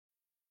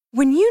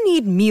When you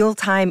need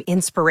mealtime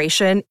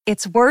inspiration,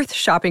 it's worth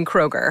shopping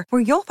Kroger,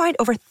 where you'll find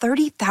over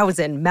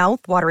 30,000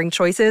 mouth-watering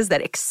choices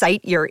that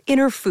excite your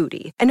inner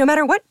foodie. And no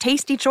matter what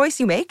tasty choice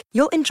you make,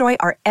 you'll enjoy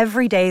our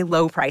everyday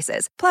low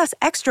prices, plus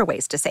extra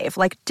ways to save,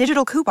 like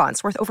digital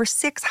coupons worth over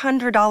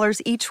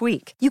 $600 each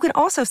week. You can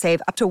also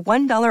save up to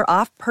 $1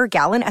 off per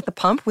gallon at the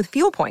pump with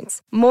fuel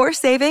points. More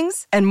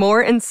savings and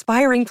more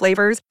inspiring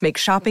flavors make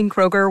shopping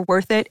Kroger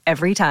worth it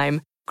every time.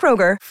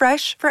 Kroger,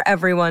 fresh for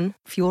everyone.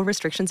 Fuel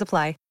restrictions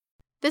apply.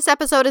 This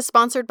episode is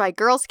sponsored by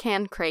Girls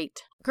Can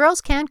Crate.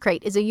 Girls Can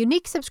Crate is a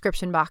unique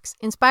subscription box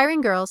inspiring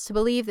girls to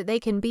believe that they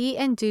can be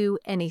and do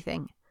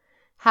anything.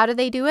 How do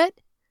they do it?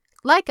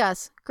 Like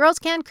us, Girls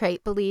Can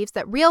Crate believes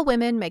that real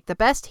women make the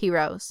best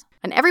heroes.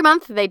 And every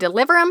month, they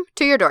deliver them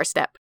to your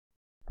doorstep.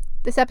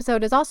 This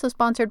episode is also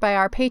sponsored by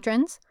our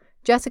patrons,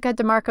 Jessica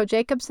DeMarco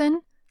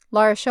Jacobson,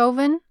 Laura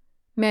Chauvin,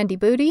 Mandy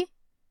Booty,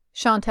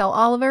 Chantel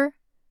Oliver,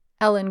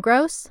 Ellen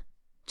Gross,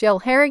 Jill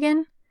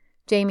Harrigan,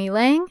 Jamie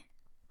Lang,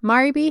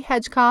 Mari B.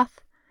 Hedgecoth,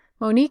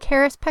 Monique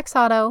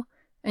Harris-Pexato,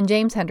 and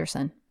James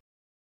Henderson.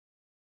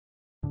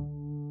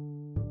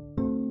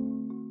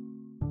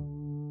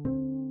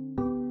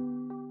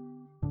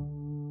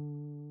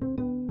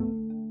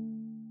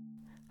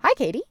 Hi,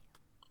 Katie.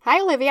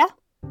 Hi, Olivia.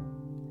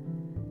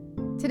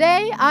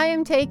 Today, I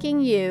am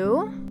taking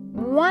you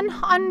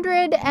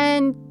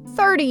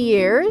 130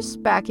 years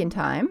back in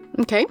time.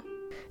 Okay.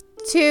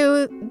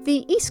 To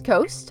the East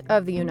Coast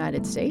of the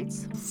United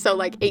States. So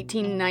like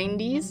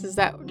 1890s? Is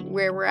that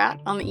where we're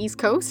at on the East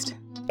Coast?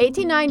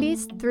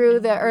 1890s through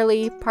the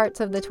early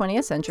parts of the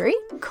 20th century.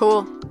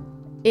 Cool.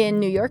 In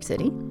New York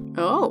City.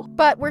 Oh.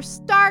 But we're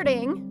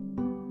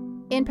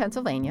starting in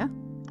Pennsylvania.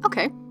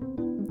 Okay.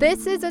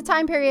 This is a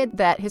time period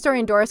that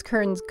historian Doris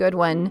Kearns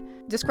Goodwin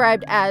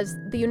described as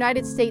the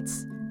United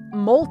States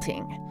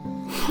molting.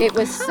 It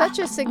was such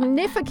a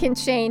significant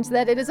change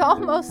that it is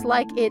almost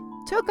like it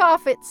took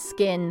off its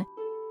skin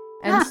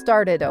and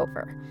started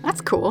over.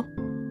 That's cool.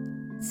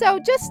 So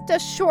just a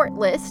short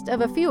list of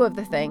a few of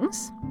the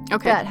things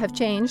that have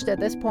changed at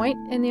this point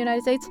in the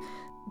United States.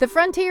 The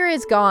frontier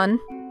is gone.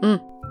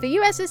 The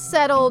U.S. is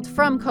settled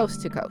from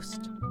coast to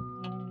coast.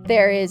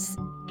 There is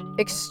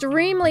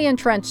extremely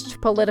entrenched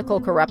political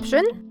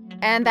corruption,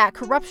 and that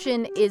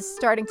corruption is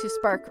starting to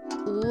spark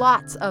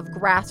lots of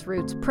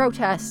grassroots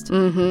protest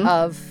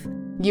of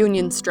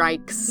union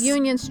strikes,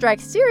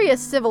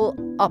 serious civil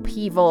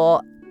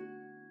upheaval.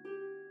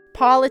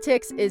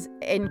 Politics is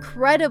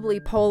incredibly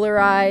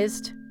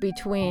polarized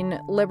between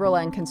liberal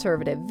and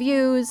conservative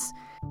views.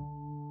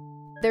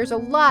 There's a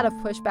lot of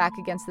pushback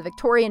against the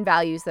Victorian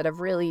values that have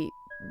really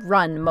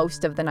run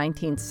most of the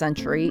 19th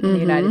century in the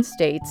United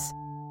States.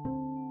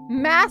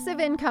 Massive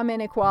income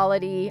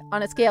inequality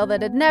on a scale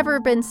that had never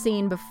been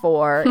seen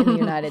before in the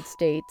United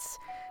States.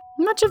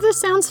 Much of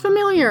this sounds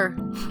familiar.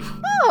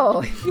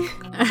 Oh,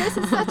 this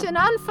is such an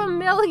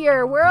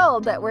unfamiliar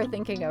world that we're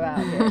thinking about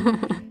here.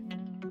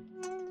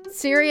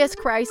 Serious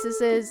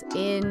crises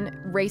in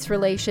race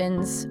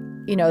relations.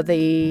 You know,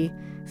 the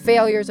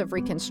failures of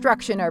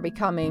Reconstruction are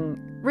becoming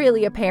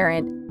really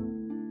apparent.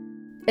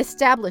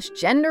 Established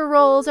gender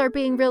roles are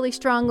being really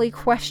strongly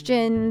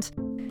questioned.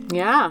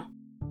 Yeah.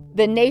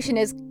 The nation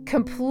is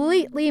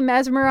completely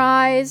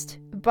mesmerized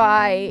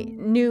by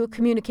new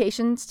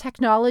communications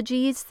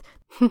technologies.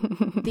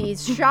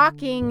 These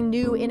shocking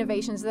new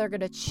innovations that are going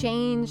to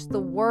change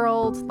the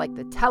world, like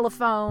the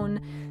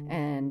telephone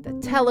and the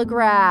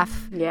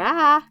telegraph.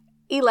 Yeah.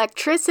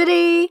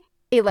 Electricity.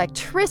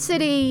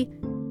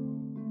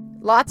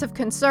 Lots of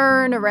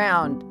concern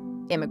around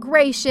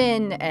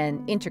immigration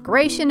and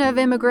integration of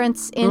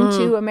immigrants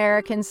into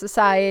American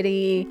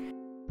society.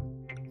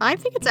 I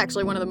think it's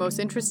actually one of the most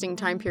interesting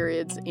time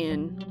periods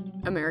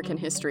in American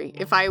history.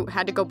 If I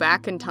had to go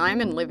back in time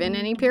and live in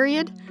any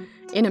period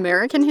in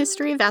American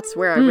history, that's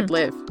where I would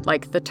live.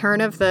 Like the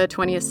turn of the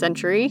 20th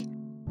century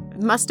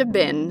must have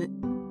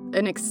been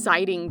an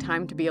exciting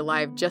time to be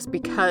alive just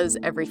because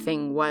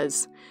everything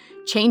was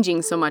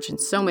changing so much and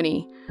so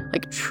many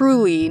like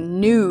truly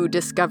new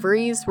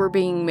discoveries were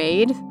being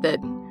made that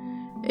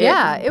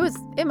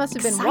it must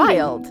have been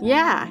wild.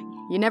 Yeah.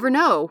 You never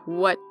know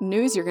what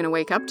news you're going to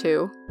wake up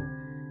to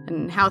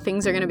and how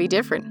things are going to be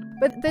different.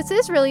 But this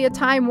is really a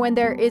time when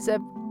there is a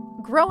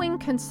growing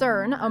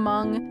concern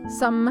among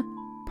some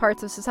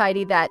parts of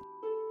society that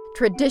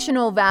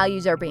traditional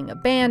values are being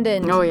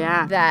abandoned. Oh,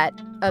 yeah. That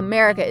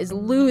America is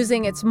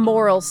losing its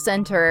moral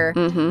center.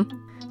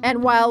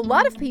 And while a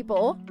lot of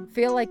people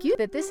feel like you,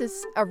 that this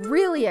is a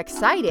really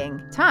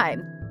exciting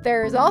time,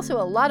 there's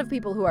also a lot of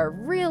people who are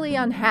really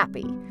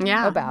unhappy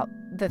about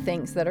the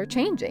things that are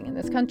changing in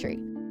this country.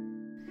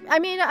 I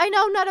mean, I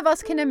know none of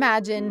us can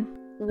imagine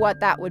what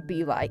that would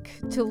be like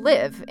to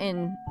live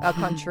in a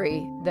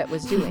country that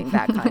was doing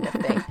that kind of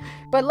thing.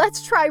 But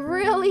let's try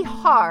really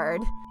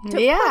hard to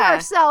put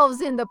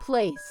ourselves in the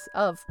place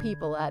of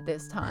people at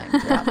this time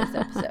throughout this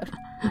episode.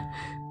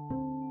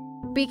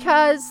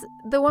 Because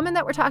the woman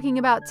that we're talking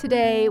about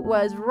today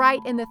was right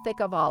in the thick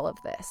of all of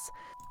this.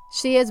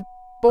 She is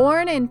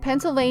born in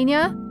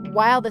Pennsylvania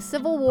while the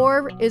Civil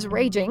War is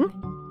raging.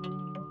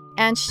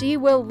 and she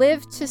will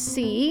live to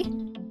see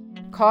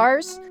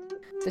cars,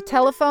 the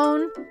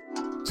telephone,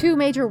 2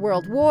 major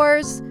world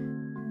wars.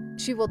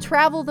 She will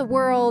travel the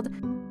world.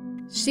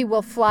 She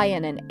will fly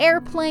in an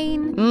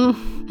airplane.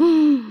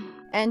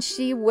 And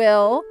she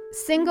will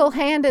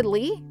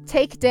single-handedly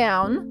take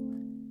down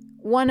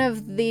one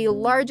of the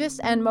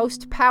largest and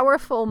most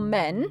powerful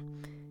men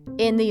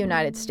in the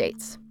United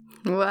States.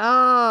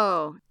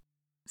 Whoa.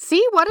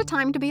 See, what a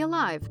time to be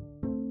alive.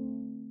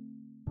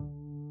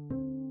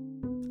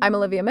 I'm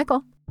Olivia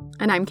Mickle.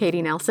 And I'm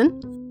Katie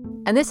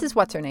Nelson. And this is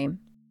What's Her Name?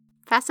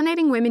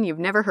 Fascinating women you've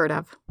never heard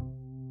of.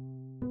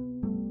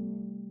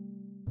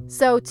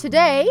 So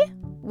today,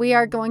 we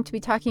are going to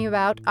be talking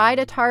about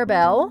Ida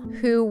Tarbell,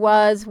 who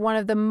was one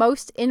of the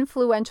most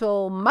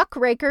influential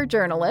muckraker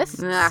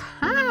journalists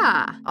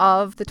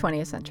of the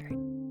 20th century.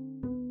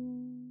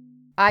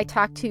 I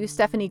talked to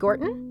Stephanie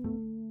Gorton.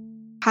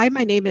 Hi,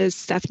 my name is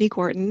Stephanie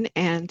Gorton,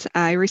 and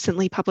I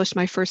recently published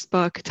my first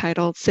book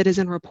titled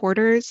Citizen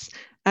Reporters,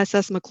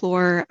 S.S.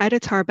 McClure, Ida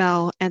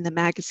Tarbell, and the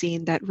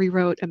Magazine That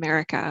Rewrote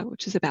America,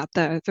 which is about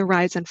the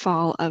rise and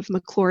fall of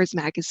McClure's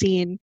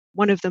magazine,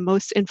 one of the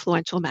most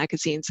influential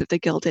magazines of the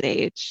Gilded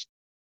Age.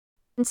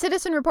 And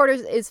Citizen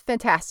Reporters is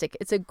fantastic.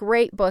 It's a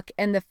great book,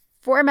 and the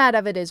format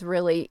of it is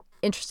really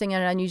interesting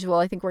and unusual.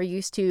 I think we're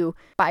used to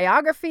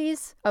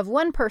biographies of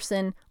one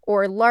person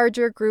or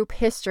larger group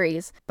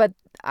histories, but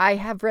I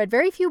have read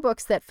very few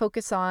books that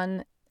focus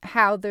on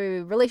how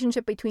the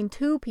relationship between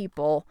 2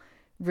 people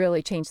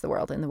really changed the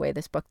world in the way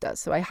this book does.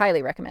 So I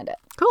highly recommend it.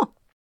 Cool.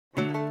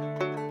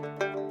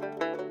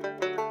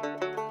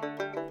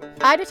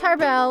 Ida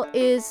Tarbell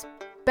is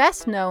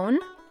best known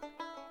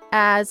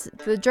as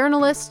the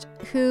journalist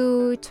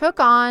who took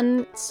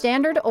on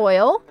Standard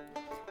Oil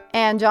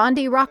and John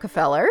D.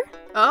 Rockefeller.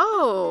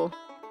 Oh.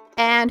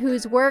 And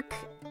whose work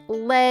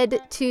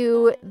led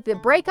to the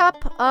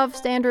breakup of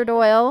Standard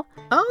Oil.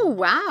 Oh,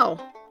 wow.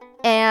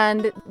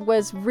 And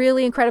was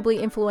really incredibly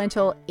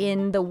influential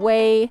in the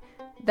way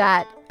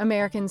that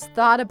Americans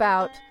thought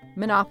about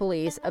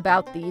monopolies,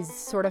 about these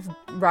sort of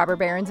robber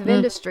barons of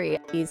industry,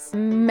 these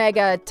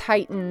mega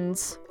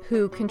titans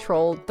who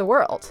controlled the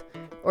world,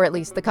 or at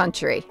least the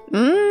country.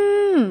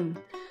 I'm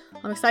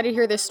excited to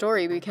hear this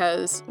story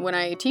because when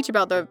I teach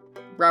about the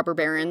robber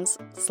barons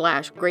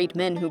 / great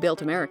men who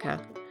built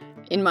America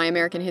in my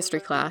American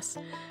history class,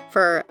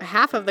 for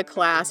half of the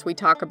class we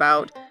talk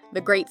about the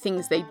great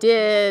things they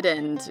did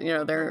and,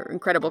 their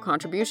incredible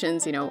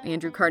contributions,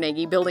 Andrew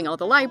Carnegie building all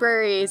the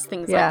libraries,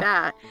 things like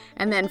that.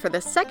 And then for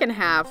the second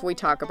half, we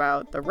talk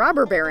about the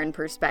robber baron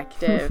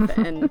perspective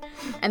and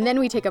then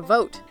we take a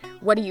vote.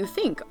 What do you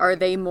think? Are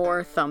they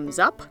more thumbs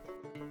up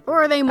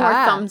or are they more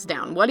thumbs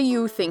down? What do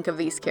you think of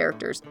these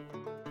characters?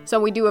 So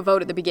we do a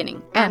vote at the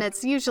beginning and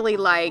it's usually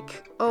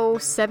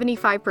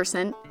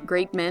 75%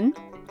 great men.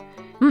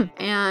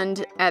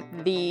 And at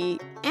the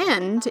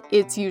end,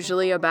 it's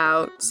usually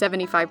about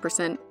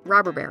 75%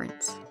 robber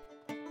barons.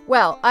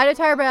 Well, Ida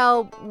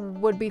Tarbell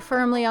would be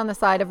firmly on the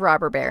side of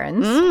robber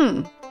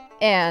barons.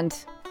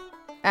 And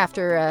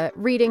after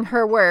reading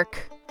her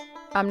work,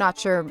 I'm not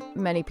sure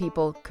many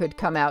people could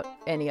come out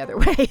any other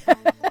way.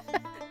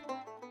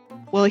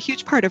 Well, a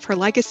huge part of her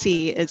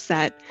legacy is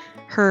that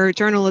her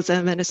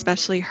journalism, and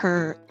especially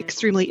her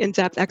extremely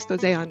in-depth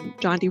expose on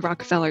John D.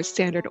 Rockefeller's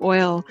Standard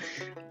Oil,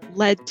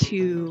 led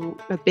to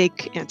a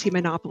big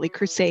anti-monopoly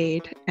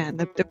crusade and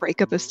the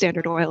breakup of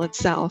Standard Oil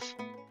itself.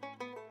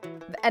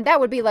 And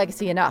that would be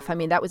legacy enough. I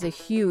mean, that was a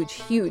huge,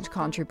 huge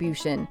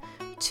contribution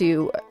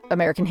to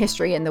American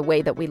history and the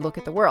way that we look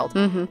at the world.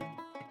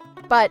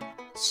 But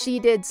she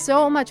did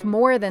so much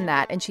more than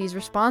that, and she's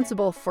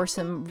responsible for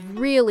some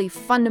really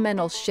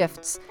fundamental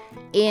shifts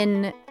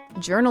in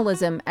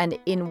journalism and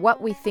in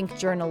what we think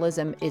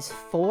journalism is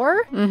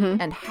for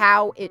and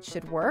how it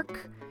should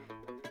work.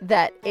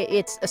 That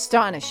it's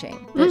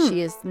astonishing that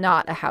she is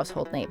not a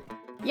household name.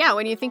 Yeah,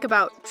 when you think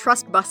about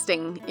trust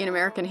busting in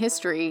American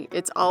history,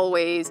 it's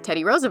always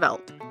Teddy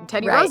Roosevelt.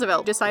 Teddy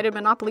Roosevelt decided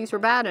monopolies were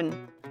bad and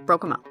broke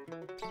them up.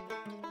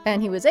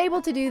 And he was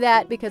able to do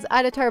that because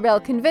Ida Tarbell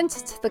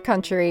convinced the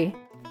country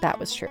that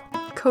was true.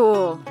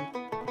 Cool.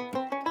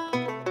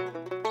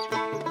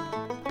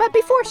 But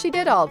before she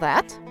did all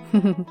that...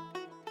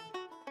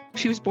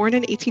 She was born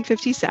in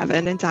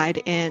 1857 and died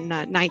in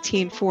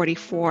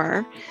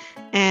 1944.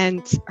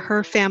 And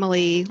her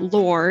family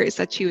lore is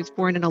that she was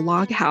born in a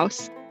log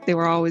house. They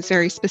were always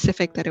very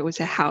specific that it was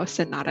a house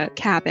and not a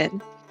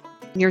cabin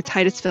near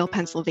Titusville,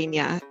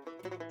 Pennsylvania.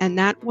 And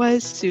that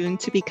was soon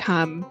to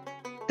become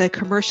the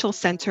commercial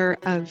center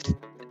of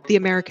the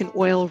American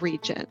oil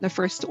region. The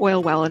first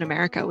oil well in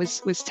America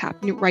was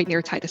tapped right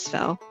near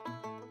Titusville.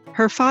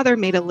 Her father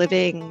made a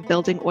living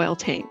building oil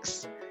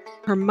tanks.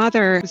 Her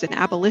mother was an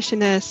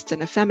abolitionist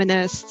and a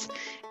feminist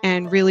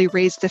and really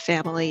raised the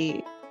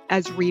family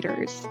as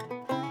readers.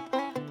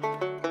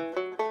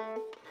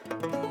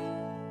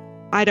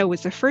 Ida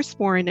was the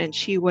firstborn, and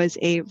she was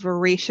a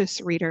voracious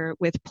reader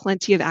with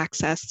plenty of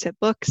access to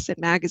books and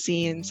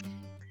magazines.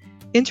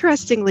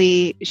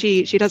 Interestingly,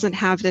 she doesn't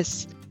have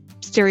this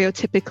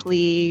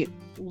stereotypically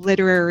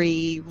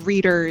literary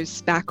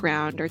reader's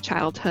background or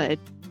childhood.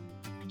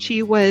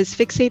 She was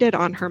fixated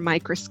on her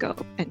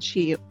microscope, and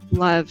she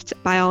loved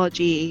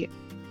biology,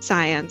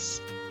 science.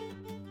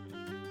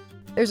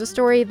 There's a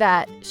story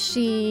that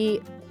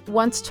she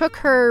once took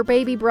her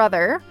baby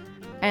brother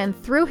and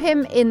threw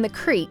him in the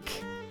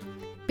creek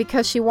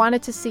because she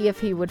wanted to see if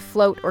he would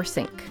float or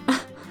sink.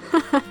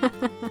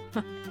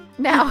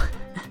 Now,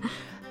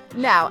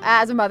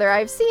 as a mother,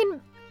 I've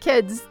seen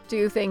kids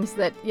do things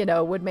that,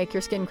 would make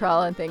your skin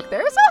crawl and think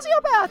they're a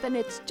sociopath, and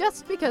it's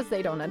just because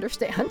they don't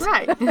understand.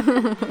 Right.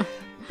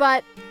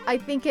 But I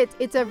think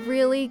it's a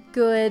really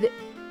good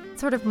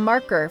sort of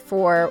marker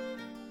for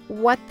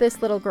what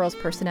this little girl's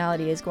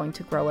personality is going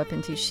to grow up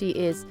into. She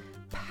is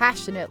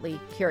passionately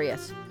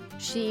curious.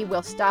 She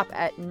will stop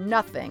at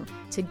nothing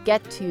to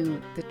get to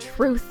the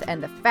truth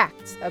and the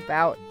facts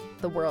about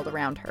the world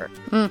around her.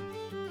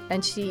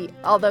 And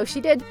although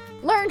she did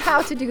learn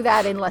how to do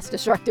that in less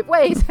destructive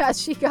ways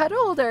as she got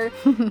older,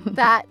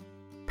 that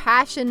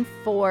passion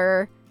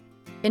for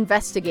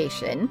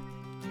investigation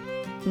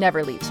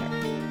never leaves her.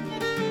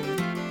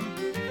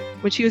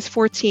 When she was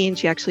 14,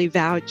 she actually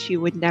vowed she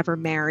would never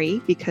marry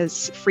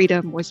because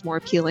freedom was more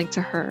appealing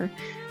to her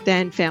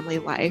than family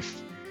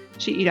life.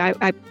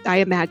 I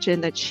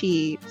imagine that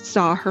she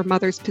saw her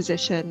mother's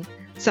position,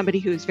 somebody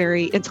who's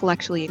very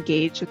intellectually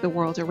engaged with the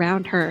world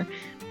around her,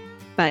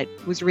 but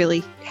was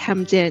really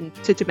hemmed in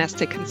to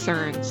domestic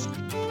concerns.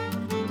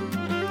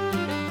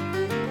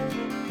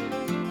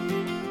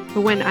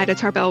 But when Ida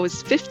Tarbell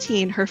was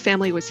 15, her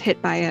family was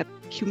hit by a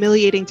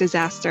humiliating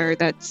disaster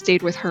that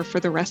stayed with her for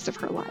the rest of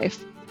her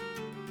life.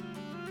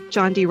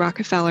 John D.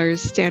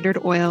 Rockefeller's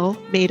Standard Oil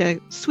made a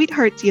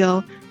sweetheart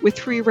deal with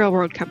 3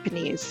 railroad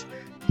companies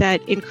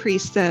that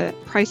increased the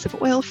price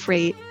of oil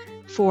freight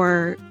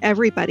for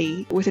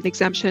everybody with an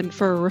exemption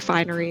for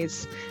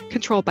refineries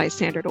controlled by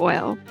Standard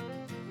Oil.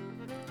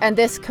 And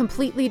this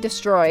completely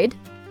destroyed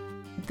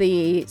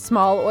the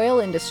small oil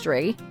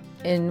industry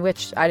in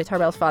which Ida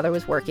Tarbell's father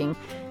was working.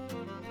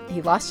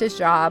 He lost his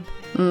job,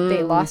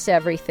 they lost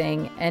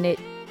everything, and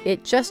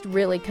it just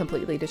really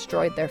completely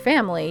destroyed their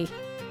family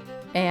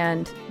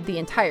and the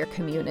entire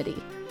community.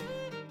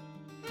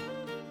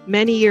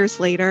 Many years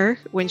later,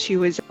 when she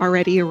was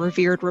already a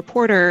revered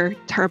reporter,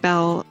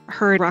 Tarbell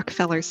heard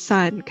Rockefeller's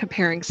son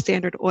comparing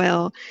Standard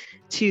Oil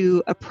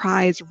to a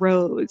prize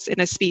rose in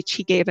a speech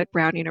he gave at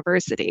Brown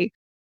University.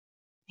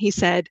 He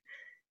said,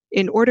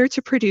 "In order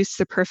to produce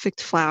the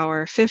perfect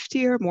flower,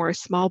 50 or more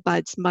small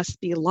buds must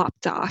be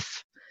lopped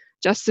off,"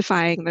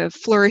 justifying the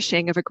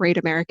flourishing of a great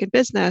American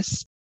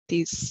business.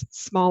 These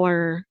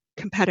smaller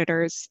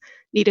competitors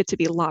needed to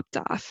be lopped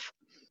off.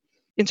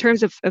 In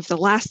terms of the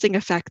lasting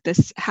effect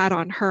this had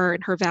on her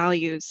and her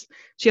values,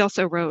 she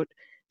also wrote,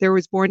 "There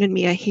was born in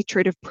me a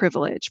hatred of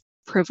privilege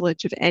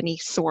of any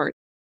sort."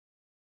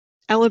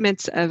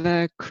 Elements of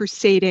a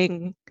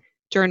crusading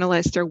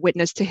journalist or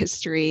witness to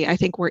history, I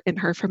think, were in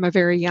her from a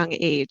very young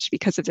age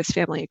because of this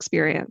family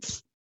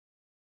experience.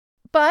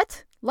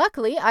 But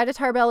luckily, Ida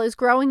Tarbell is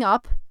growing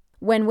up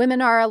when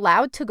women are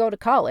allowed to go to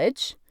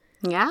college.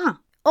 Yeah.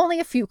 Only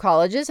a few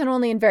colleges and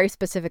only in very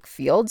specific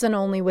fields and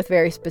only with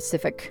very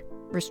specific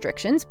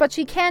restrictions, but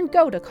she can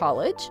go to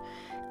college.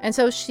 And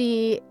so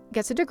she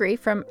gets a degree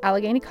from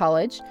Allegheny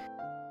College.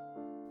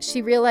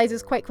 She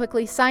realizes quite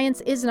quickly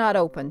science is not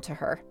open to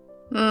her.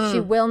 She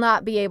will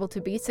not be able to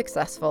be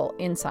successful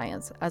in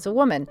science as a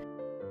woman.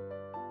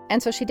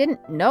 And so she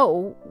didn't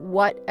know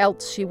what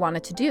else she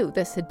wanted to do.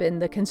 This had been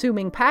the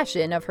consuming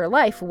passion of her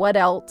life. What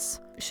else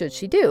should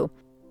she do?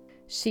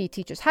 She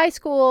teaches high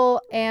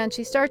school and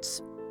she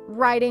starts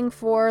writing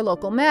for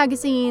local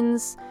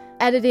magazines,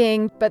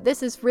 editing, but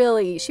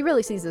she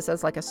really sees this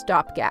as like a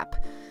stopgap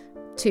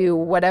to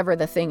whatever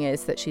the thing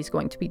is that she's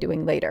going to be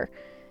doing later.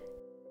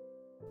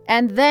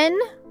 And then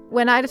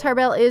when Ida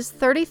Tarbell is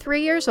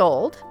 33 years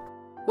old...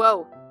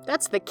 Whoa,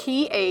 that's the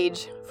key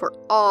age for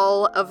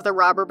all of the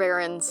robber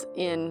barons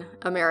in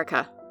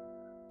America.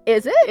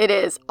 Is it? It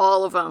is,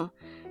 all of them.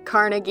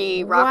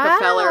 Carnegie,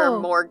 Rockefeller, Wow.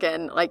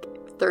 Morgan,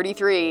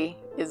 33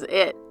 is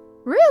it.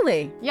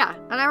 Really? Yeah,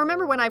 and I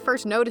remember when I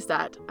first noticed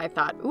that, I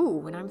thought, ooh,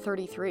 when I'm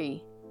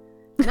 33,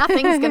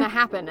 nothing's going to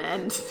happen,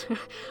 and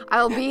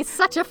I'll be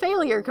such a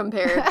failure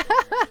compared.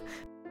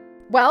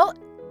 Well,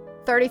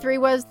 33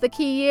 was the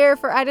key year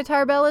for Ida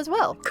Tarbell as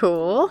well.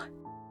 Cool.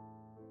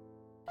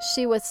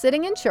 She was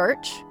sitting in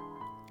church,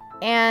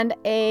 and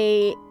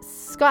a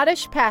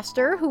Scottish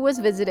pastor who was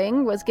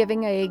visiting was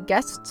giving a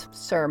guest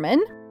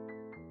sermon.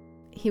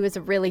 He was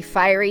a really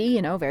fiery,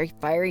 very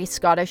fiery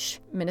Scottish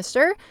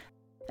minister.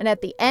 And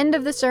at the end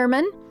of the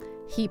sermon,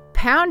 he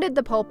pounded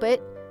the pulpit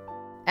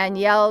and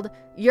yelled,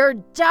 "You're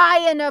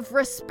dying of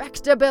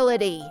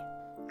respectability."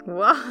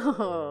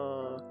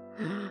 Whoa.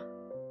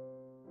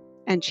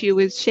 And she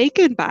was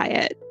shaken by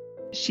it.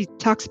 She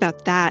talks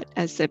about that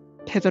as a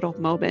pivotal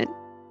moment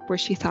where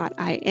she thought,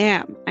 I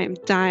am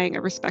dying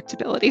of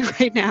respectability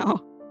right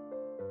now.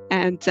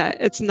 And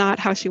it's not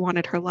how she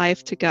wanted her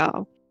life to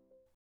go.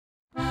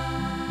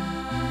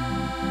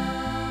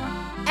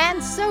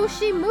 And so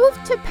she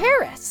moved to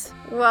Paris.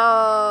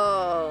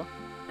 Whoa.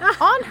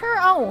 on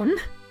her own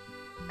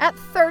at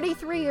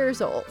 33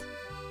 years old.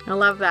 I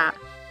love that.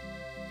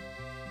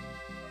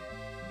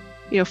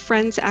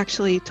 Friends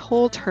actually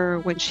told her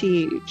when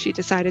she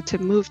decided to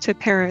move to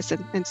Paris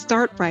and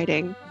start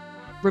writing,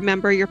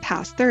 remember, you're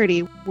past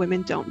 30.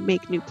 Women don't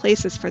make new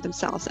places for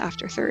themselves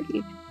after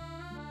 30.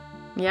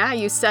 Yeah,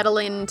 you settle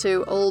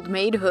into old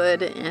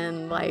maidhood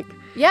and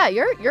Yeah,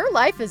 your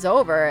life is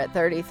over at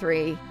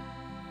 33.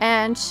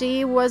 And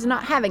she was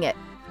not having it.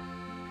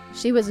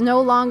 She was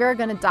no longer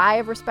going to die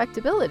of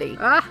respectability.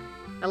 I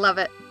love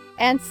it.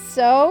 And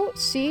so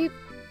she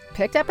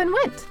picked up and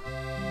went.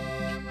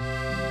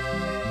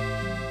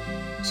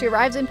 She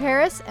arrives in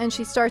Paris and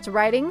she starts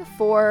writing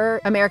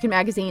for American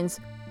magazines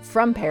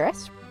from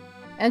Paris.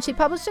 And she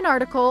published an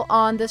article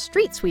on the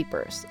street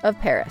sweepers of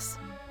Paris.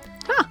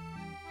 Huh.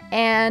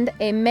 And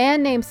a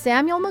man named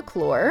Samuel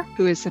McClure,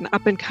 who is an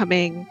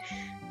up-and-coming,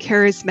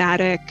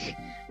 charismatic,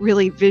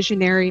 really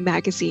visionary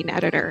magazine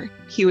editor.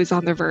 He was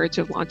on the verge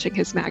of launching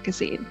his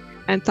magazine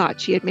and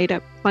thought she had made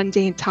a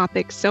mundane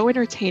topic so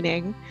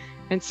entertaining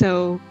and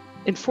so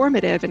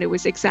informative, and it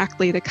was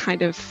exactly the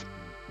kind of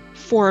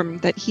form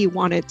that he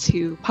wanted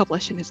to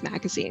publish in his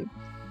magazine.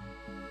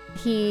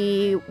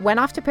 He went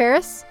off to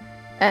Paris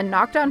and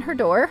knocked on her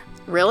door.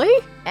 Really?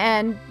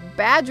 And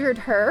badgered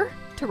her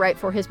to write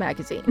for his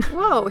magazine.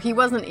 Whoa, he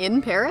wasn't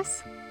in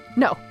Paris?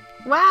 No.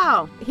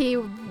 Wow. He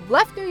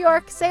left New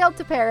York, sailed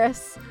to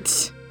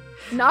Paris,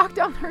 knocked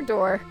on her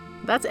door.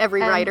 That's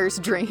every writer's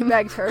dream.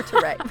 Begged her to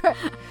write.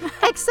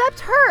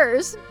 Except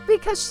hers,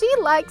 because she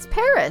likes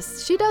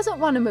Paris. She doesn't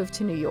want to move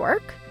to New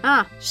York.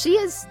 She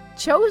has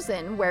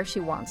chosen where she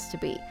wants to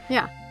be.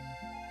 Yeah.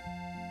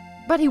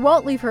 But he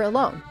won't leave her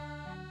alone.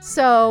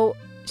 So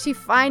she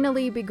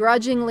finally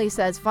begrudgingly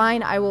says,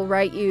 fine, I will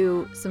write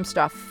you some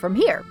stuff from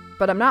here,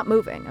 but I'm not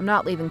moving. I'm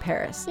not leaving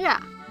Paris.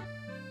 Yeah.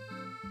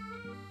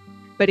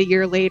 But a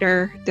year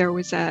later, there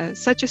was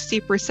such a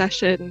steep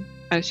recession,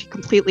 she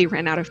completely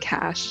ran out of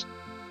cash.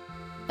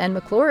 And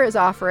McClure is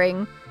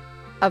offering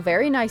a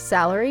very nice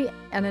salary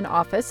and an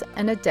office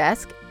and a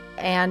desk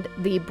and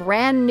the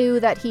brand new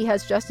that he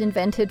has just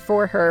invented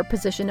for her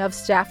position of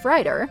staff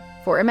writer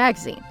for a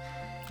magazine.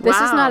 This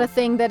is not a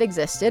thing that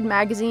existed.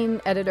 Magazine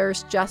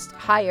editors just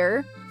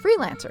hire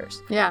freelancers.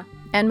 Yeah.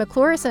 And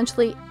McClure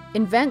essentially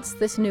invents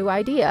this new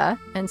idea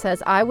and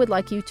says, I would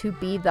like you to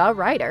be the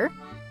writer,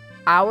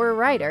 our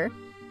writer,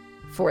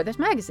 for this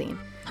magazine.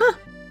 Huh.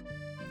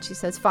 She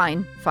says,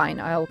 fine,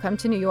 I'll come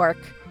to New York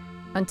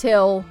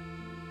until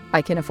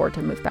I can afford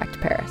to move back to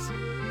Paris.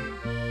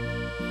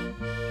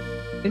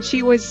 And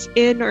she was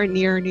in or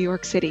near New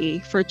York City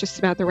for just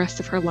about the rest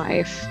of her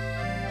life.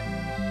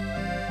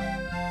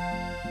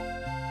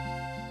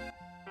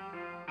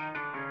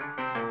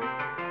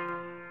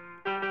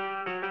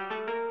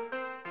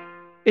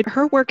 In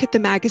her work at the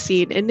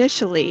magazine,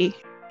 initially,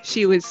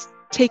 she was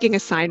taking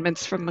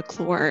assignments from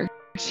McClure.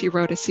 She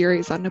wrote a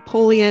series on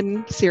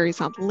Napoleon,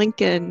 series on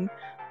Lincoln.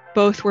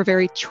 Both were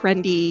very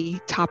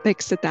trendy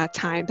topics at that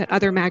time that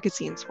other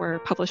magazines were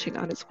publishing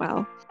on as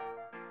well.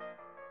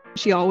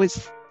 She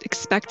always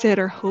expected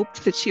or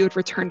hoped that she would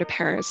return to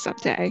Paris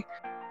someday.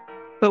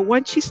 But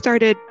once she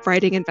started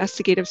writing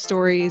investigative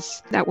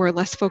stories that were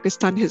less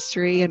focused on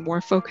history and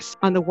more focused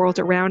on the world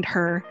around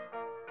her,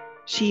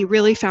 she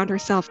really found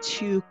herself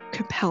too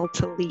compelled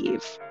to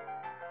leave.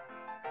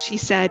 She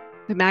said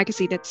the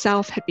magazine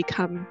itself had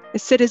become a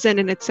citizen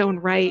in its own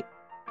right.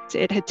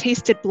 It had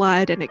tasted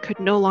blood and it could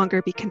no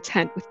longer be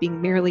content with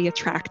being merely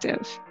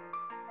attractive.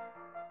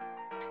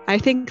 I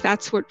think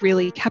that's what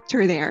really kept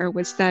her there,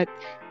 was that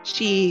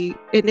she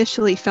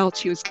initially felt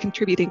she was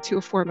contributing to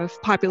a form of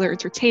popular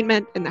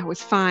entertainment, and that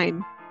was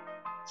fine.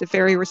 It's a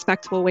very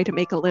respectable way to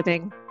make a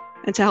living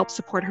and to help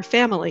support her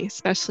family,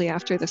 especially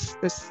after this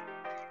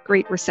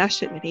Great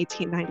Recession in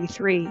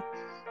 1893.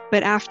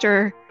 But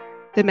after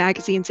the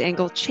magazine's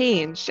angle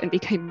changed and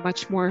became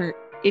much more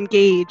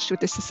engaged with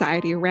the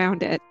society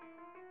around it,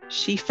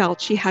 she felt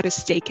she had a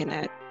stake in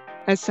it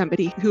as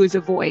somebody who is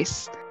a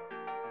voice.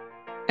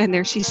 And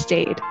there she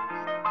stayed.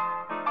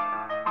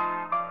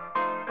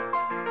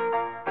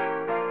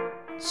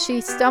 She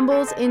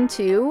stumbles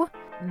into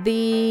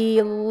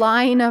the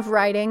line of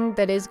writing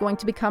that is going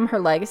to become her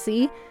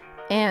legacy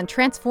and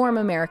transform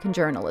American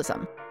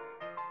journalism.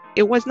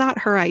 It was not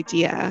her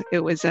idea. It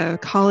was a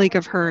colleague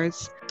of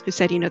hers who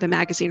said, the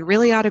magazine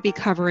really ought to be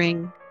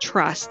covering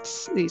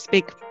trusts. These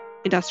big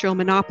industrial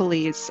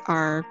monopolies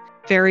are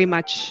very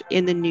much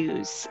in the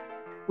news.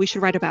 We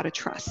should write about a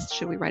trust.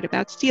 Should we write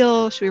about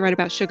steel? Should we write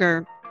about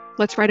sugar?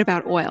 Let's write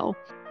about oil.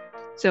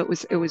 So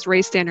it was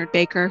Ray Stannard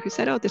Baker who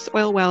said, this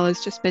oil well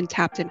has just been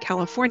tapped in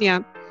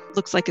California.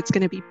 Looks like it's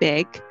going to be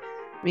big.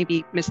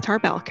 Maybe Miss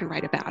Tarbell can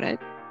write about it.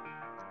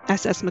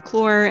 S.S.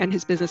 McClure and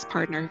his business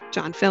partner,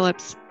 John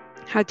Phillips,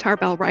 had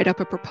Tarbell write up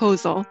a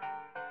proposal.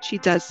 She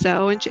does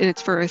so, and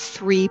it's for a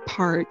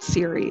 3-part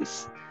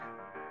series.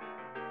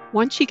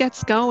 Once she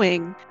gets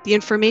going, the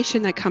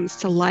information that comes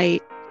to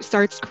light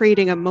starts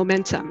creating a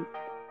momentum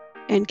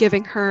and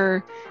giving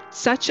her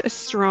such a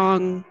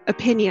strong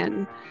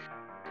opinion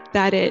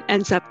that it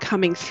ends up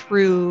coming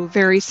through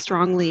very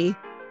strongly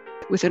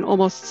with an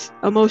almost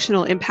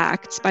emotional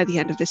impact by the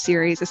end of the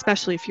series,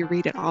 especially if you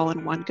read it all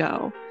in one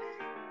go.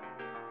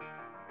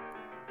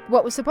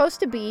 What was supposed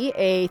to be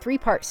a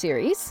 3-part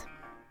series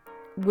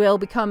will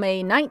become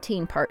a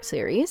 19-part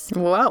series.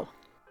 Whoa.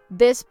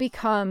 This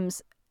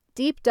becomes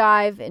deep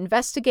dive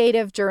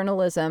investigative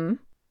journalism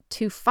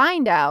to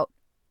find out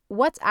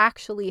what's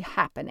actually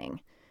happening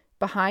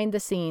behind the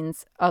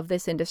scenes of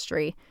this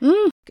industry.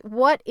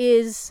 What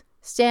is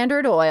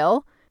Standard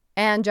Oil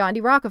and John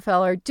D.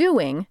 Rockefeller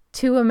doing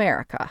to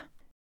America?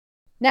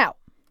 Now,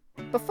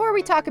 before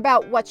we talk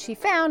about what she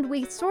found,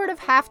 we sort of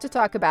have to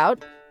talk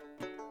about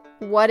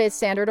what is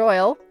Standard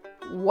Oil,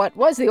 what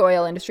was the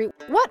oil industry,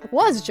 what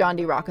was John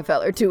D.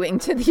 Rockefeller doing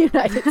to the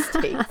United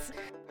States?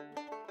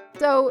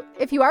 So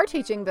if you are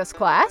teaching this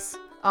class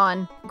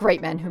on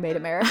Great Men Who Made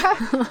America,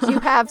 do you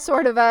have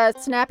sort of a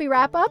snappy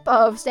wrap-up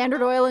of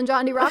Standard Oil and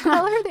John D.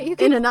 Rockefeller that you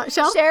can in a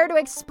nutshell share to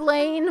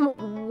explain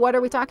what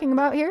are we talking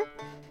about here?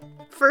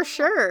 For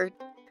sure.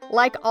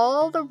 Like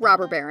all the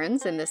robber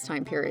barons in this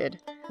time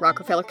period,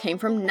 Rockefeller came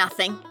from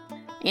nothing.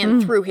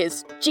 And through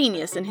his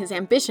genius and his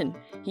ambition,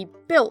 he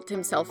built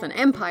himself an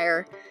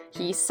empire.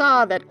 He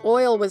saw that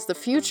oil was the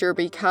future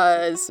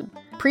because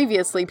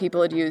previously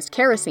people had used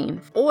kerosene.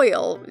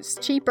 Oil is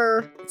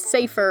cheaper, it's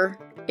safer,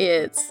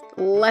 it's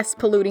less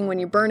polluting when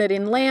you burn it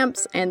in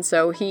lamps, and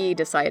so he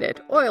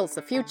decided oil's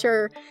the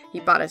future.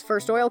 He bought his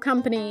first oil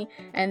company,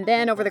 and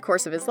then over the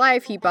course of his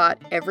life, he bought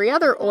every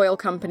other oil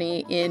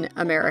company in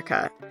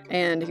America.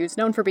 And he was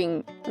known for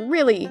being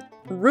really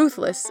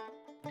ruthless.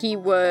 He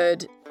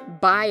would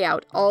buy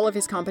out all of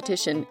his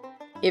competition.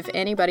 If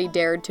anybody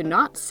dared to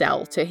not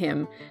sell to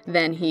him,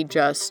 then he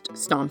just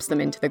stomps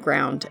them into the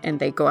ground and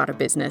they go out of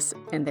business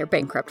and they're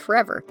bankrupt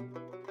forever.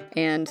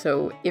 And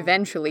so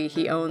eventually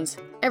he owns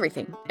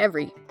everything,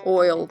 every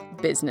oil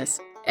business,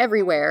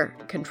 everywhere,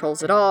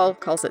 controls it all,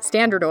 calls it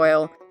Standard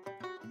Oil,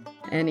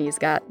 and he's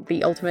got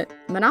the ultimate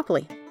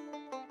monopoly.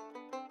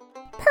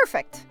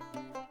 Perfect.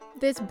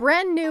 This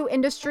brand new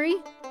industry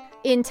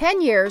in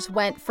 10 years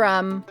went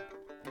from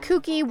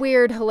kooky,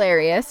 weird,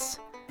 hilarious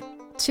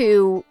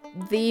to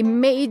the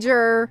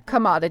major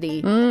commodity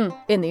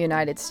in the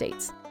United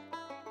States.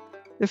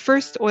 The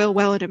first oil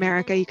well in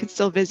America, you can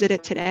still visit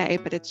it today,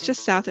 but it's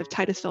just south of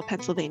Titusville,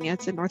 Pennsylvania.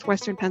 It's in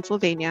northwestern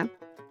Pennsylvania.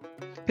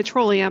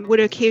 Petroleum would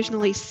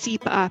occasionally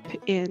seep up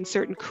in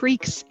certain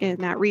creeks in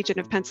that region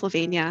of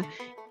Pennsylvania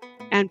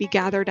and be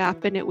gathered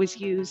up, and it was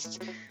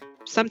used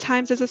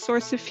sometimes as a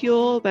source of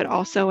fuel, but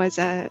also as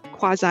a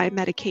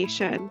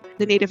quasi-medication.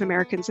 The Native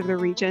Americans of the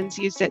regions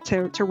used it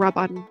to rub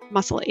on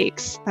muscle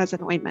aches as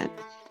an ointment.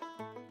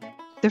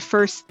 The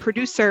first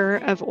producer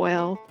of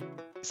oil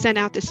sent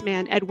out this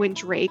man, Edwin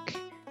Drake,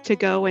 to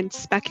go and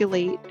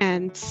speculate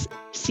and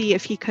see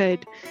if he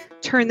could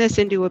turn this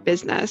into a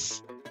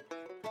business.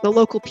 The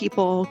local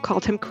people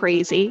called him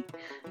crazy,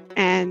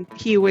 and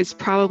he was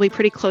probably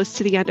pretty close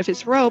to the end of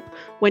his rope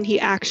when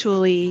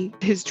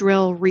his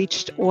drill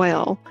reached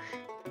oil.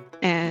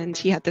 And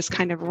he had this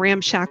kind of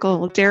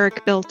ramshackle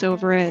derrick built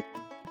over it,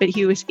 but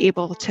he was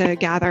able to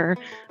gather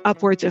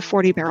upwards of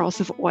 40 barrels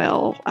of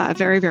oil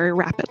very, very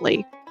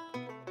rapidly.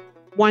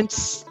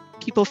 Once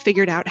people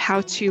figured out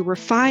how to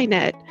refine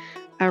it,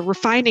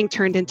 refining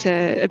turned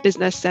into a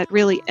business that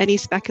really any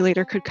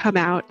speculator could come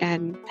out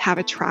and have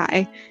a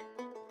try.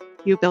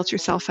 You built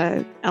yourself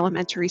an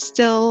elementary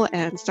still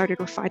and started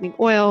refining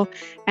oil,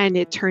 and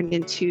it turned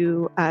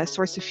into a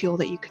source of fuel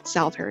that you could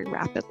sell very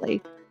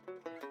rapidly.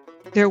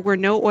 There were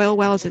no oil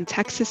wells in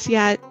Texas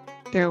yet.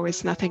 There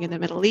was nothing in the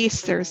Middle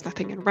East. There was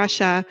nothing in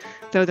Russia,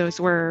 though those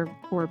were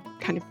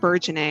kind of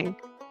burgeoning.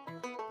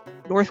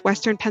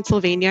 Northwestern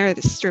Pennsylvania,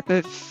 this strip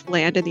of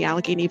land in the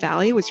Allegheny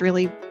Valley, was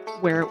really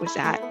where it was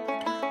at.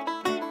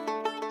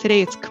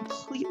 Today, it's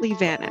completely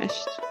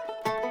vanished.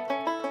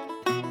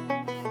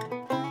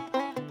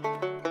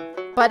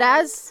 But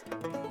as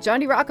John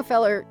D.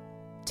 Rockefeller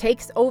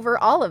takes over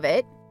all of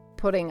it,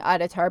 putting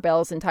Ida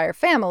Tarbell's entire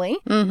family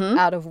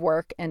out of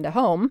work and a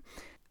home,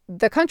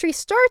 the country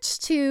starts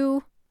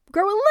to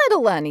grow a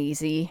little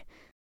uneasy.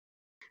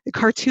 The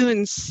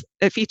cartoons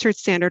that featured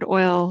Standard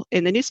Oil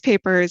in the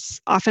newspapers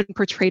often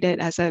portrayed it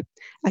as a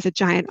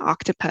giant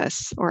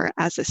octopus or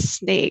as a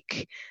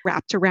snake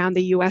wrapped around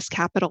the U.S.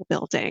 Capitol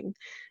building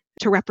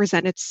to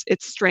represent its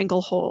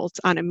stranglehold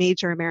on a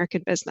major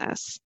American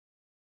business.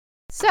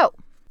 So,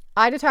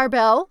 Ida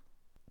Tarbell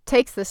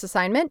takes this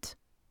assignment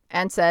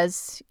and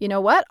says, you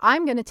know what,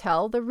 I'm going to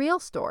tell the real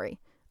story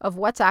of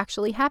what's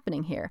actually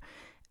happening here.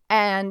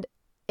 And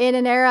in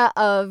an era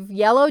of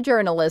yellow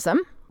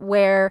journalism,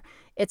 where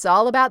it's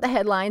all about the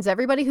headlines,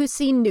 everybody who's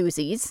seen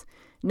Newsies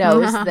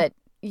knows that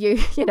you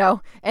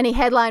know, any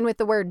headline with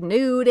the word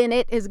nude in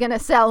it is going to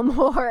sell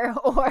more.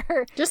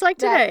 Or just like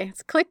today,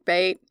 it's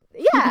clickbait.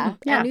 Yeah.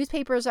 And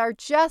newspapers are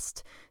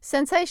just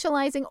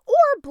sensationalizing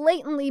or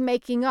blatantly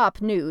making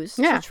up news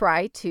to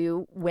try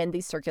to win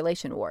these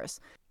circulation wars.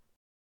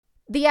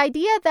 The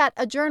idea that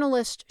a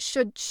journalist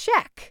should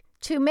check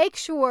to make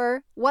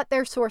sure what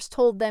their source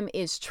told them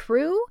is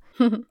true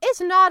is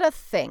not a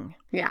thing.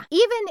 Yeah.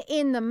 Even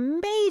in the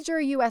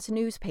major U.S.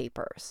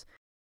 newspapers,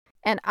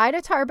 And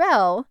Ida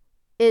Tarbell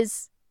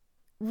is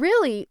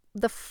really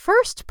the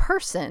first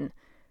person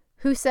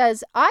who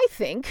says, I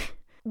think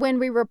when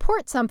we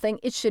report something,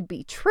 it should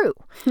be true.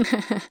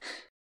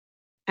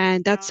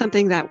 And that's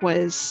something that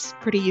was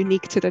pretty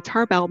unique to the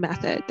Tarbell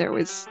method. There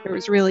was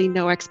really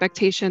no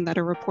expectation that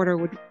a reporter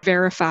would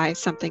verify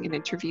something an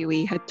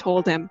interviewee had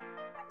told him,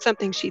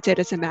 something she did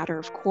as a matter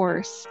of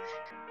course.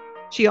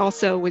 She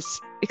also was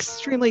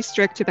extremely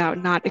strict about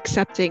not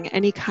accepting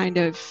any kind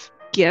of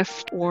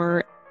gift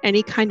or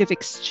any kind of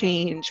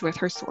exchange with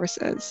her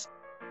sources.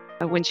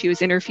 When she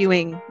was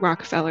interviewing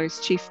Rockefeller's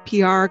chief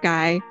PR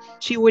guy,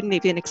 she wouldn't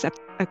even accept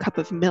a cup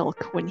of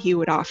milk when he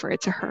would offer it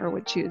to her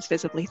when she was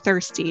visibly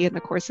thirsty in the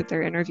course of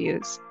their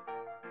interviews.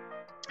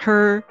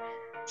 Her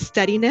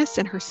steadiness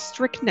and her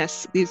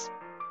strictness, these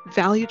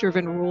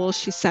value-driven rules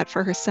she set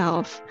for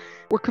herself,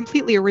 were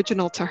completely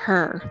original to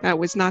her. That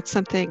was not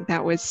something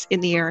that was in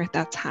the air at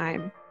that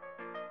time.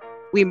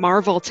 We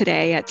marvel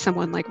today at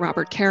someone like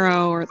Robert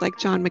Caro or like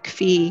John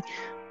McPhee,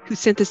 who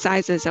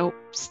synthesizes a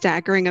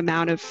staggering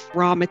amount of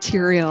raw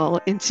material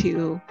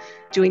into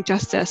doing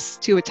justice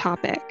to a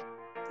topic.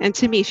 And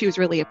to me, she was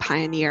really a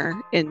pioneer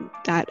in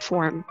that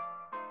form.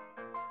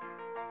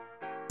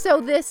 So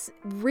this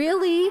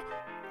really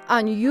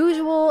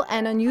unusual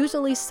and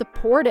unusually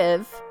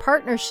supportive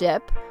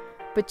partnership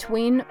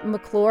between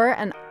McClure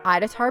and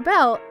Ida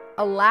Tarbell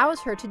allows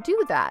her to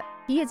do that.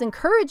 He is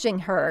encouraging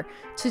her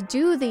to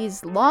do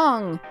these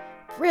long,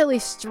 really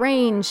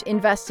strange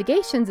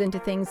investigations into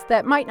things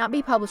that might not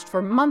be published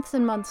for months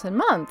and months and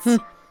months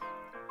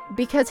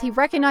because he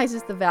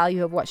recognizes the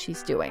value of what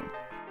she's doing.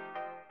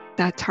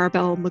 That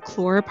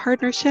Tarbell-McClure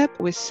partnership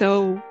was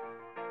so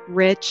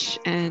rich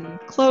and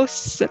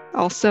close,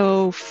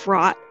 also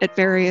fraught at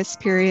various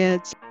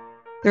periods.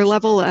 Their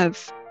level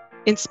of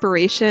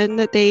inspiration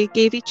that they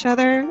gave each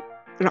other,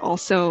 and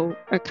also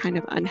a kind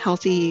of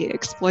unhealthy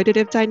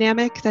exploitative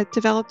dynamic that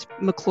developed,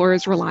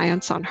 McClure's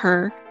reliance on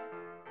her.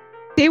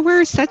 They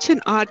were such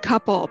an odd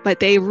couple, but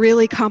they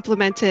really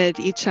complemented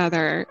each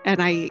other.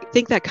 And I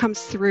think that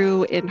comes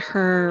through in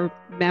her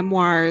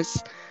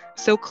memoirs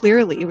so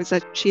clearly. It was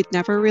that she'd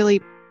never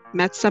really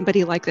met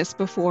somebody like this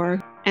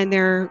before. And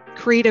their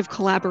creative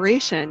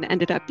collaboration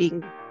ended up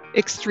being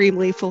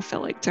extremely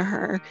fulfilling to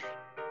her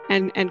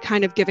and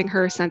kind of giving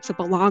her a sense of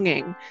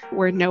belonging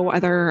where no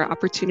other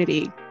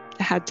opportunity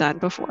had done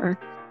before.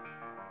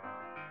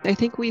 I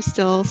think we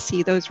still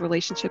see those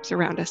relationships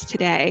around us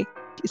today,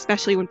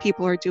 especially when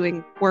people are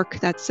doing work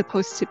that's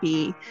supposed to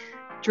be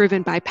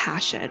driven by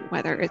passion,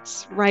 whether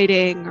it's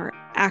writing or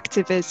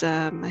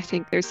activism. I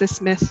think there's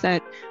this myth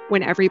that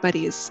when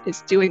everybody is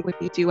doing what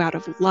they do out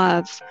of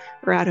love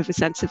or out of a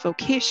sense of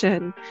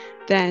vocation,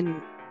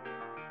 then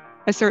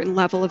a certain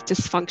level of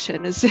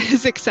dysfunction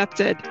is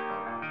accepted.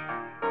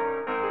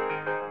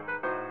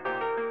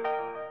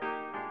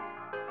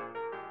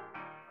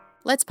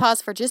 Let's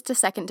pause for just a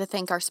second to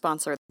thank our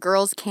sponsor,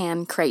 Girls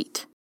Can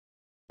Crate.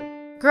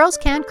 Girls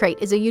Can Crate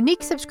is a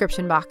unique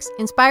subscription box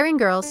inspiring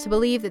girls to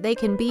believe that they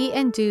can be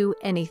and do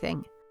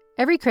anything.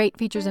 Every crate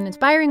features an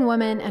inspiring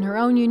woman and her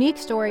own unique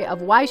story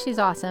of why she's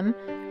awesome,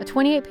 a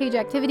 28-page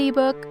activity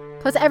book,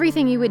 plus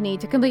everything you would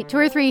need to complete 2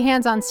 or 3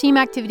 hands-on STEAM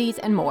activities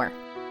and more.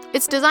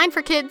 It's designed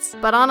for kids,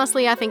 but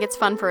honestly, I think it's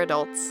fun for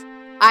adults.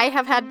 I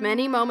have had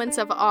many moments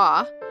of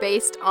awe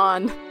based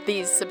on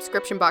these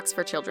subscription box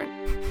for children.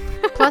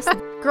 Plus,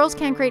 Girls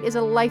Can Crate is a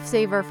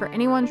lifesaver for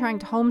anyone trying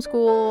to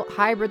homeschool,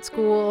 hybrid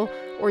school,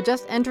 or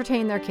just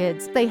entertain their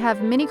kids. They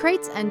have mini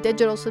crates and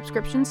digital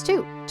subscriptions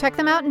too. Check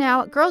them out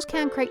now at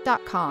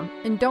girlscancrate.com,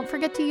 and don't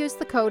forget to use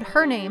the code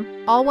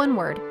HERNAME, all one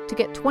word, to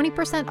get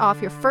 20%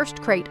 off your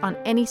first crate on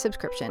any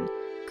subscription.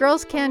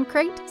 Girls Can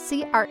Crate,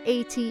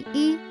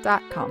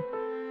 CRATE.com.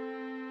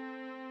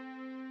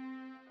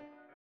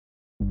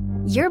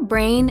 Your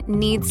brain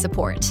needs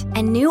support,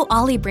 and new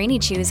Ollie Brainy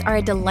Chews are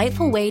a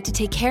delightful way to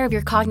take care of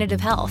your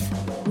cognitive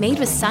health. Made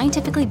with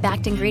scientifically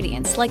backed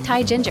ingredients like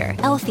Thai ginger,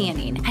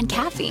 L-theanine, and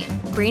caffeine,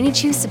 Brainy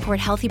Chews support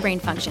healthy brain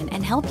function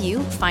and help you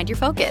find your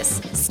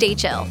focus, stay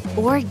chill,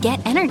 or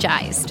get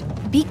energized.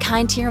 Be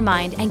kind to your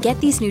mind and get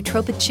these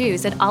nootropic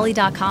chews at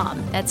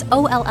ollie.com. That's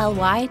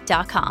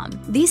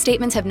OLLY.com. These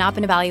statements have not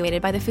been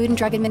evaluated by the Food and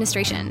Drug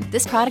Administration.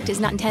 This product is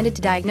not intended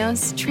to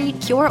diagnose, treat,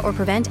 cure, or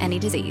prevent any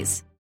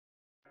disease.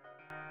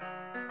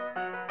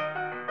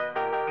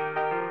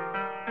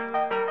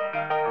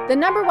 The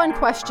number one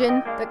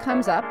question that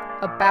comes up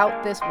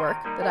about this work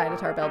that Ida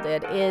Tarbell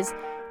did is,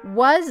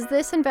 was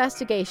this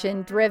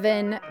investigation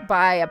driven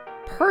by a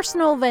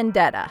personal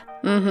vendetta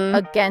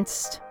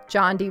against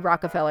John D.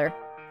 Rockefeller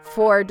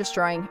for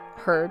destroying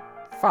her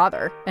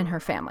father and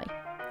her family?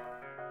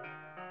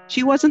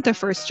 She wasn't the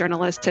first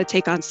journalist to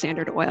take on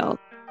Standard Oil,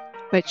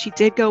 but she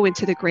did go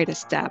into the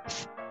greatest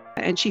depth.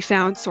 And she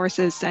found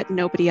sources that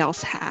nobody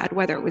else had,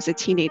 whether it was a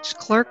teenage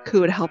clerk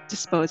who had helped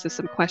dispose of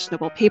some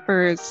questionable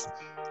papers,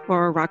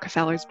 or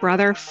Rockefeller's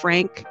brother,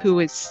 Frank, who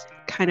was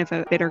kind of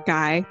a bitter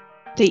guy.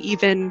 They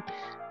even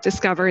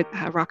discovered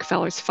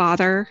Rockefeller's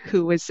father,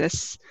 who was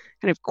this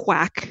kind of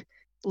quack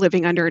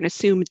living under an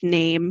assumed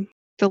name.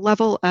 The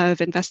level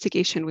of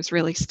investigation was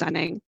really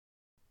stunning.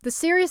 The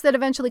series that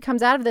eventually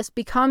comes out of this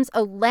becomes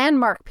a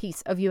landmark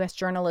piece of U.S.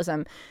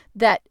 journalism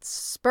that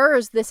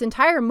spurs this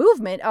entire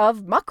movement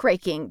of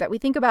muckraking that we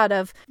think about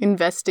of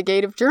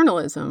investigative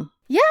journalism.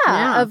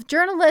 Yeah, of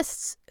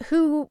journalists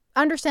who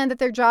understand that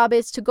their job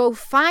is to go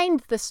find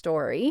the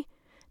story,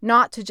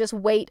 not to just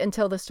wait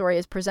until the story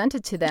is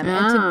presented to them,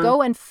 and to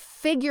go and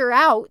figure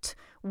out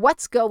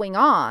what's going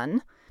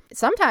on,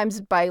 sometimes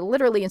by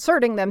literally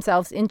inserting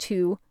themselves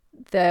into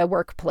the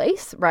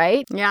workplace,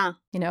 right? Yeah.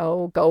 You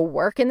know, go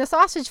work in the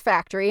sausage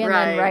factory and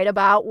then write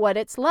about what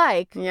it's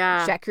like.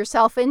 Yeah. Check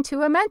yourself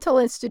into a mental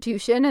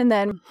institution. And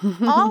then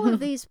all of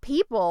these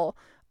people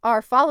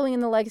are following in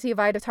the legacy of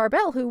Ida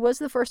Tarbell, who was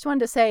the first one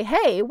to say,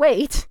 hey,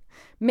 wait,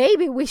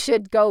 maybe we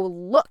should go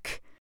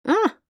look.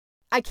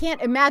 I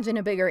can't imagine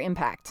a bigger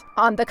impact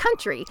on the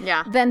country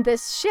than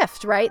this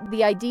shift, right?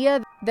 The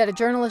idea that a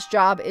journalist's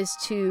job is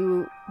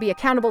to be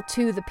accountable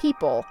to the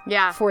people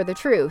for the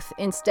truth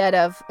instead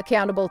of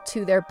accountable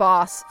to their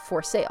boss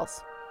for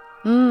sales.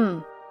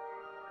 And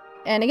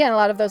again, a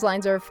lot of those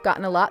lines have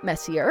gotten a lot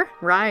messier.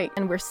 Right.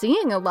 And we're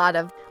seeing a lot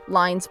of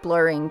lines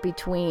blurring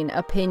between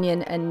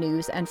opinion and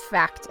news and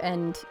fact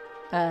and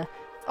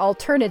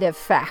alternative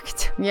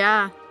fact.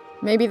 Yeah.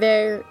 Maybe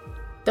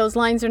those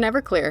lines are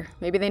never clear.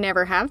 Maybe they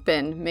never have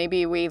been.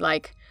 Maybe we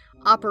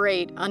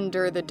operate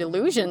under the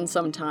delusion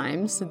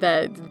sometimes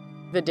that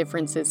the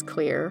difference is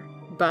clear.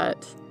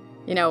 But,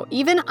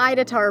 even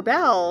Ida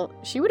Tarbell,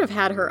 she would have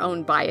had her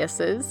own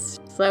biases.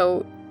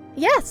 So.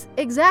 Yes,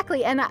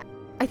 exactly. And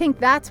I think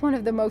that's one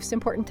of the most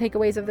important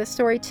takeaways of this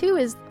story, too,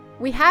 is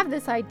we have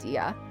this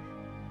idea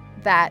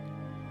that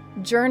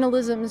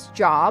journalism's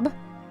job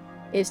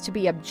is to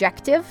be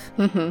objective.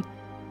 Mm-hmm.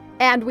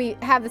 And we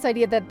have this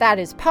idea that that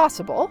is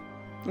possible.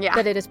 Yeah.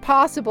 That it is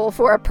possible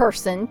for a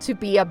person to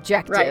be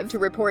objective. Right, to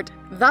report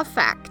the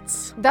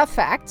facts. The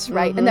facts,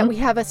 right. Mm-hmm. And that we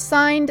have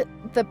assigned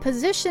the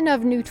position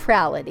of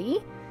neutrality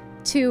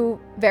to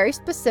very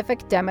specific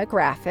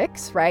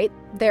demographics, right?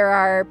 There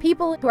are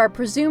people who are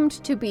presumed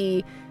to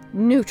be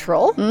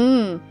neutral.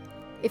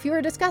 If you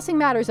are discussing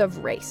matters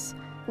of race,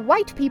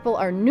 white people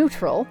are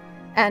neutral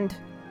and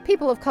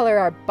people of color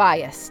are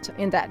biased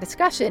in that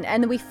discussion.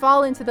 And we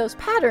fall into those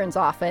patterns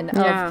often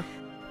of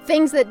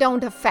things that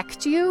don't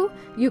affect you,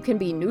 you can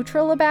be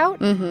neutral about,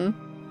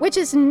 which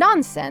is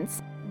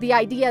nonsense. The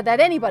idea that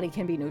anybody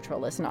can be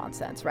neutral is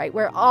nonsense, right?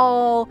 We're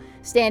all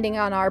standing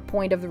on our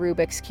point of the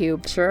Rubik's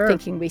Cube,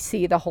 thinking we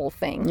see the whole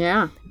thing.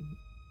 Yeah.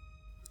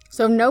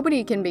 So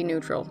nobody can be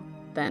neutral,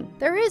 then?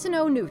 There is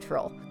no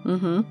neutral.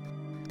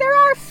 There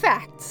are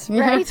facts,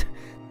 right?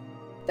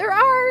 There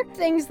are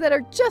things that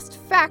are just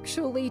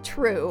factually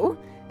true,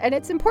 and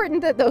it's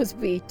important that those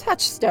be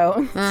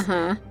touchstones.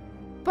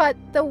 But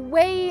the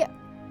way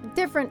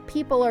different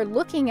people are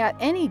looking at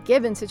any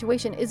given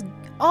situation is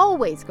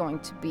always going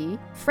to be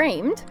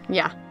framed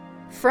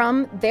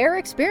from their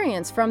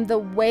experience, from the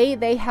way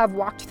they have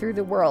walked through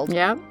the world.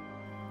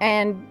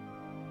 And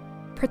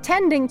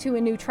pretending to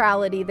a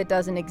neutrality that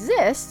doesn't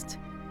exist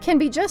can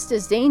be just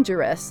as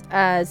dangerous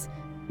as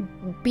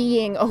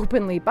being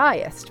openly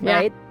biased,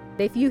 right?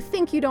 If you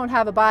think you don't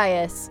have a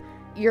bias,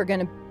 you're going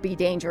to be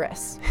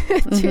dangerous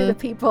to the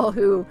people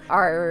who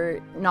are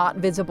not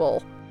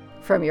visible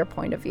from your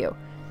point of view.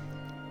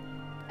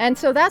 And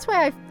so that's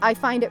why I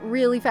find it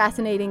really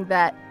fascinating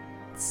that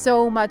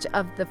so much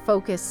of the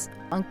focus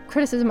on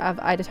criticism of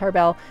Ida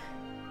Tarbell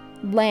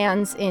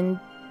lands in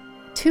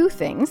two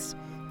things.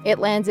 It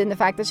lands in the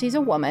fact that she's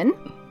a woman,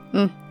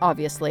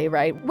 obviously,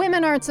 right?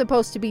 Women aren't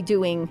supposed to be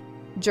doing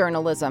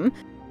journalism.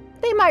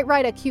 They might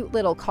write a cute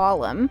little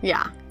column.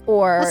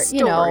 Or,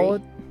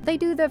 they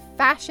do the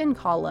fashion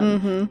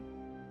column.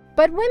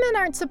 But women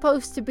aren't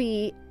supposed to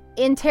be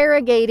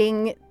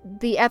interrogating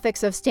the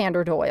ethics of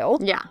Standard Oil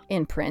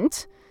in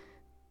print.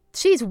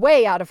 She's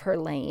way out of her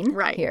lane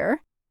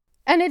here.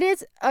 And it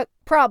is a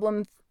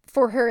problem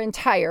for her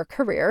entire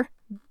career.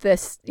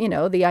 This,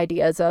 the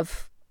ideas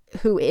of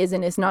who is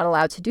and is not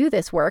allowed to do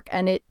this work.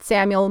 And it's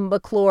Samuel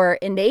McClure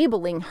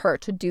enabling her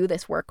to do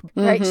this work,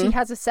 right? She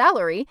has a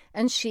salary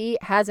and she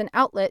has an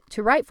outlet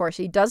to write for.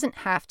 She doesn't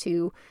have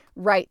to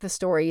write the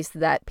stories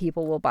that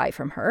people will buy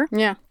from her.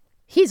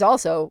 He's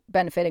also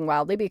benefiting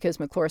wildly because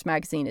McClure's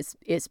magazine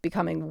is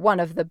becoming one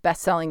of the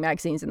best-selling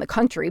magazines in the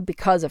country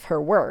because of her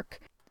work.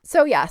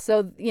 So,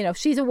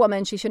 she's a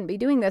woman. She shouldn't be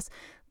doing this.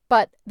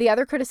 But the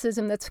other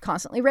criticism that's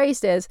constantly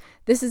raised is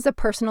this is a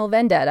personal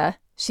vendetta.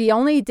 She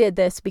only did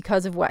this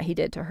because of what he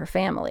did to her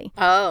family.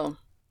 Oh.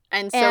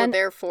 And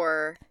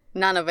therefore,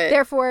 none of it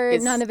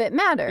none of it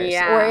matters.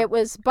 Or it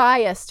was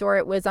biased or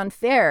it was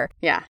unfair.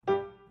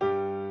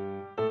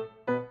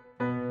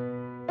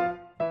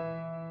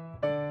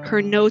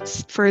 Her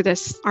notes for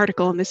this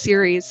article in the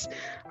series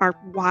are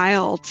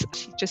wild.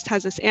 She just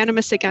has this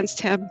animus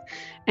against him,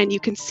 and you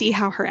can see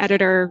how her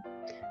editor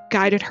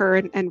guided her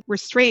and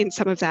restrained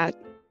some of that.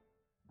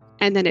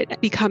 And then it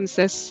becomes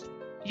this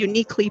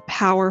uniquely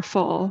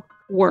powerful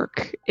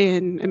work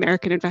in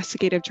American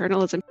investigative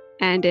journalism.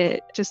 And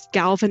it just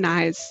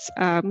galvanized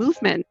a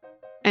movement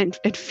and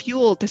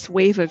fueled this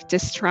wave of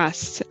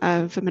distrust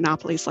of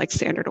monopolies like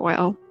Standard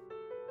Oil.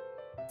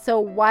 So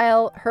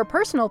while her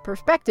personal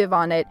perspective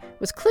on it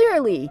was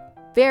clearly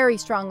very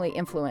strongly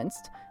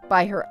influenced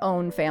by her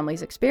own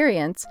family's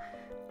experience,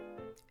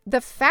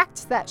 the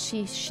facts that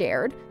she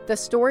shared, the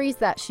stories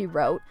that she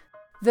wrote,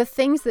 the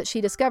things that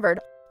she discovered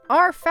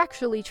are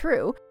factually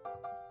true.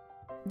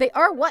 They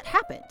are what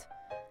happened.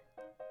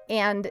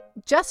 And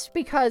just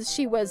because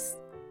she was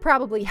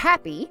probably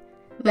happy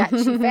that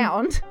she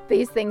found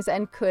these things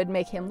and could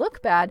make him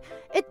look bad,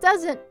 it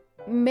doesn't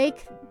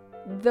make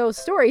those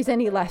stories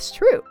any less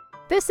true.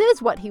 This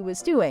is what he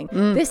was doing.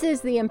 This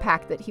is the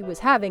impact that he was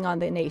having on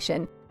the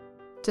nation.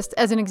 Just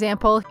as an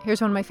example,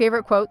 here's one of my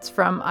favorite quotes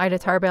from Ida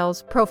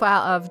Tarbell's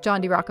profile of John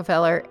D.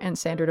 Rockefeller and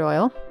Standard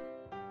Oil.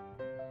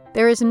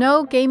 "There is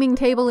no gaming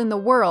table in the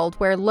world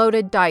where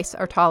loaded dice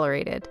are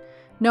tolerated.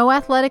 No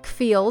athletic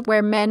field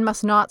where men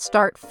must not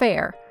start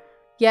fair.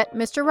 Yet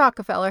Mr.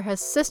 Rockefeller has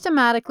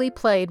systematically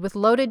played with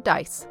loaded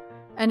dice,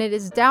 and it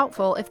is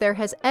doubtful if there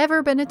has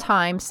ever been a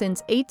time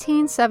since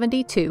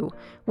 1872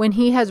 when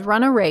he has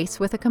run a race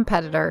with a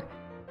competitor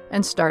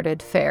and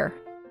started fair."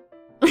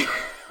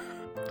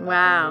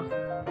 Wow.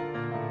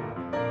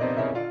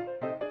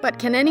 But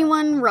can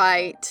anyone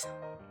write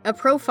a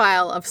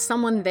profile of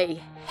someone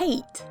they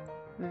hate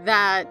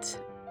that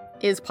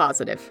is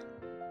positive?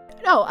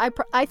 No,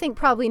 I think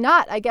probably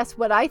not. I guess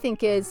what I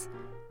think is,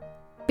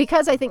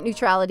 because I think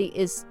neutrality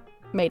is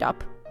made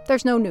up,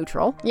 there's no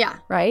neutral. Yeah.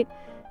 Right?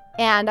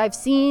 And I've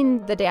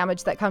seen the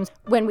damage that comes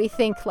when we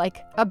think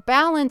like a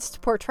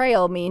balanced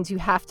portrayal means you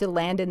have to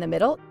land in the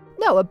middle.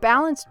 No, a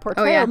balanced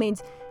portrayal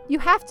means you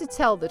have to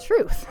tell the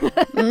truth,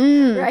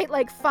 right?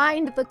 Like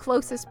find the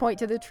closest point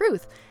to the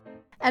truth.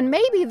 And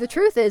maybe the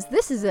truth is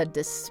this is a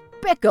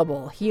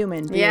despicable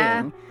human being.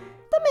 Yeah.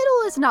 The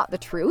middle is not the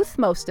truth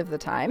most of the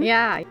time.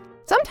 Yeah.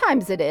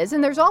 Sometimes it is,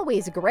 and there's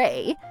always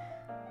gray.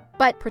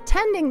 But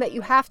pretending that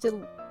you have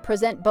to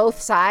present both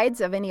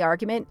sides of any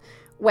argument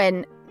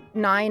when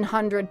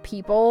 900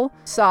 people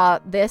saw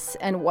this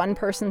and one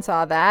person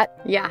saw that.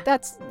 Yeah.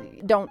 That's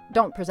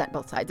don't present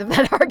both sides of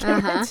that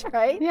argument,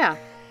 right? Yeah.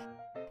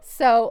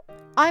 So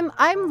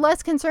I'm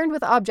less concerned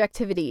with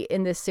objectivity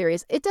in this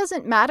series. It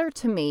doesn't matter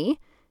to me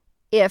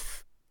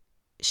if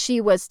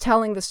she was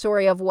telling the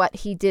story of what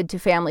he did to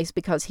families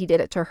because he did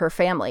it to her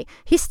family.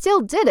 He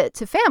still did it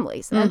to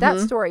families, and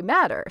that story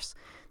matters.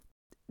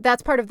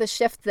 That's part of the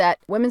shift that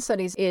women's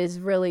studies is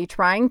really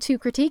trying to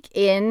critique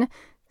in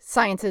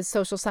sciences,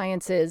 social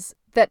sciences,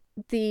 that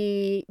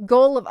the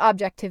goal of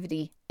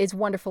objectivity is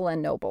wonderful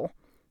and noble.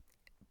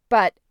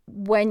 But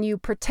when you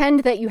pretend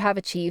that you have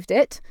achieved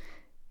it,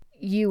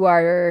 you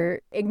are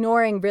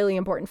ignoring really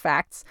important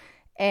facts.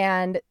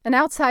 And an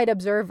outside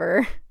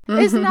observer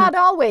is not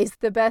always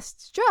the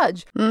best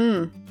judge.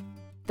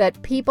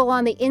 That people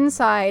on the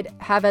inside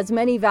have as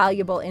many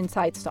valuable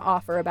insights to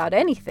offer about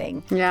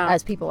anything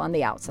as people on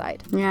the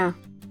outside. Yeah.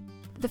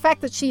 The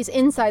fact that she's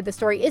inside the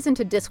story isn't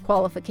a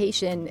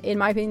disqualification. In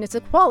my opinion, it's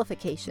a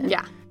qualification.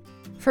 Yeah.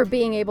 For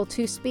being able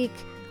to speak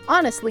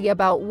honestly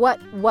about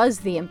what was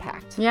the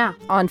impact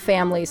on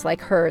families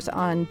like hers,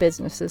 on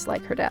businesses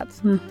like her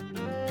dad's.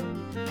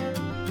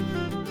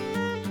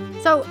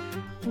 So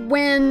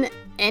when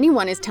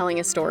anyone is telling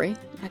a story,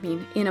 I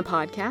mean, in a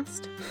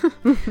podcast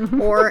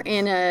or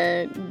in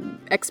a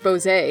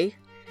expose,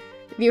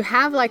 you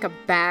have like a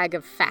bag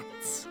of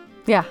facts.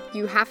 Yeah.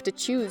 You have to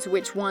choose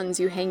which ones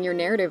you hang your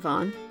narrative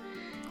on.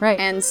 Right.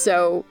 And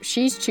so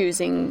she's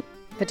choosing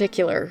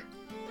particular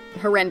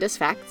horrendous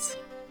facts,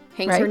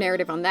 hangs her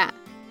narrative on that.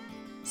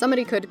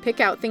 Somebody could pick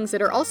out things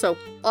that are also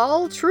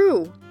all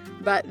true,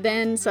 but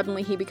then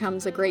suddenly he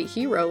becomes a great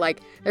hero. Like,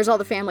 there's all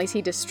the families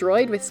he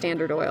destroyed with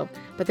Standard Oil,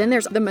 but then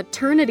there's the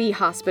maternity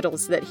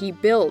hospitals that he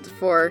built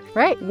for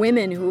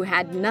women who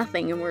had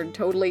nothing and were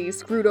totally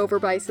screwed over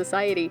by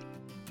society.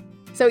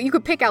 So you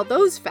could pick out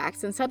those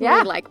facts and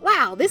suddenly like,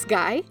 wow, this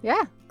guy,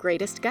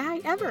 greatest guy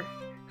ever.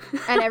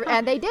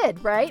 and they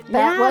did, right?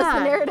 That was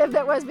the narrative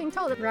that was being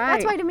told. Right.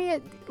 That's why to me,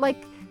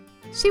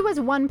 she was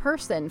one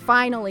person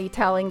finally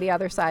telling the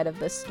other side of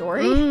this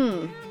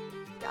story.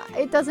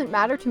 It doesn't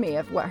matter to me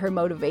what her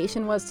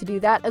motivation was to do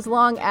that, as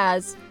long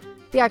as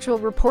the actual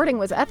reporting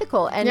was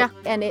ethical.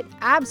 And it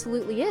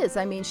absolutely is.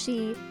 I mean,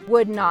 she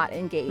would not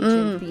engage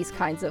in these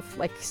kinds of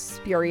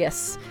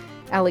spurious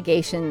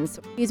allegations.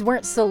 These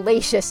weren't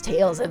salacious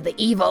tales of the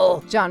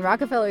evil John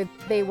Rockefeller.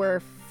 They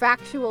were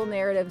factual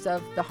narratives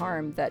of the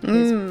harm that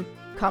his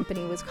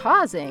company was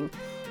causing.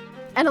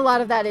 And a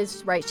lot of that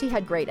is, she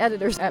had great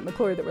editors at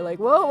McClure that were like,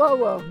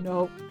 whoa,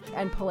 no,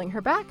 and pulling her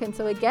back. And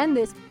so again,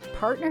 this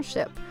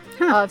partnership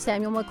of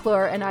Samuel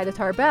McClure and Ida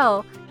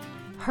Tarbell,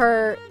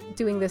 her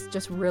doing this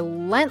just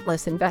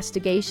relentless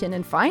investigation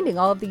and finding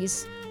all of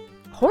these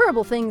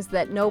horrible things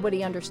that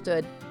nobody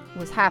understood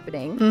was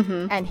happening,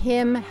 and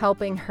him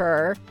helping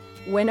her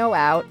winnow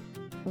out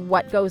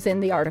what goes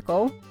in the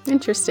article.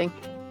 Interesting.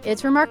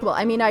 It's remarkable.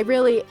 I mean, I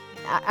really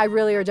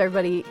urge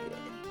everybody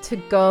to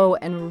go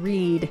and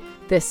read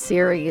this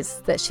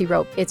series that she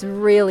wrote. It's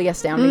really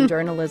astounding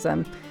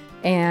journalism.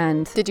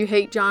 And did you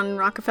hate John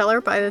Rockefeller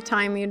by the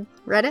time you'd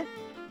read it?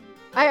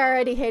 I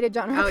already hated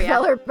John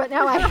Rockefeller, but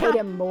now I hate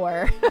him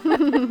more.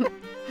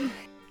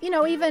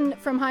 even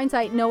from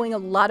hindsight, knowing a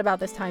lot about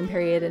this time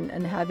period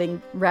and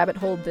having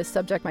rabbit-holed this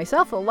subject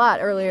myself a lot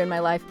earlier in my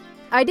life,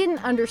 I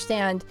didn't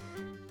understand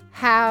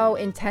how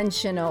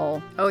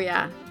intentional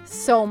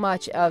so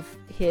much of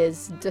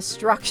his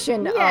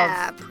destruction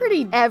of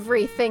pretty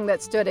everything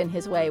that stood in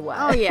his way was.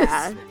 Oh,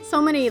 yeah.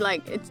 So many,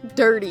 it's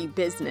dirty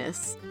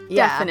business.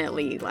 Yeah.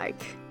 Definitely,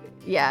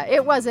 Yeah,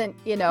 it wasn't,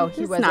 he was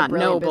a brilliant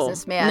noble.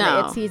 businessman.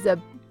 No.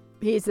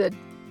 He's a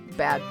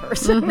bad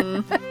person.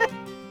 Mm-hmm.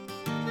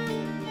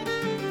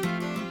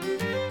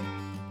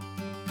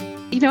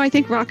 I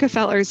think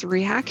Rockefeller's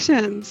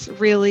reactions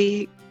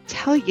really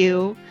tell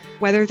you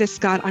whether this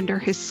got under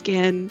his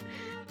skin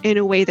in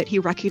a way that he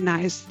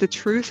recognized the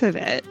truth of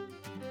it.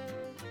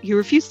 He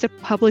refused to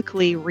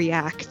publicly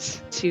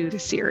react to the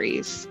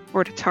series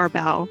or to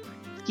Tarbell.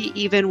 He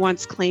even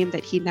once claimed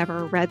that he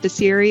never read the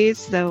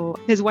series, though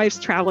his wife's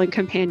traveling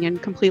companion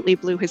completely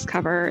blew his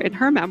cover in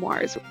her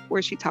memoirs,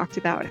 where she talked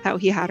about how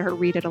he had her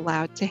read it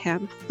aloud to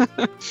him.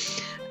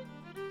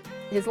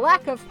 His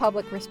lack of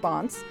public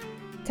response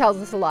tells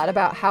us a lot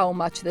about how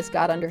much this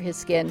got under his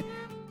skin.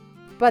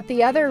 But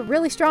the other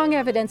really strong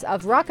evidence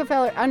of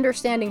Rockefeller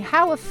understanding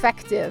how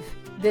effective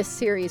this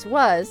series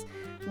was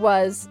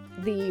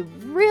the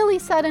really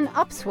sudden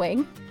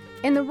upswing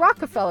in the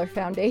Rockefeller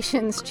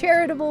Foundation's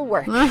charitable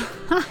work.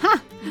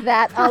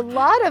 That a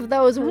lot of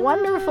those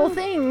wonderful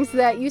things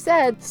that you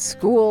said,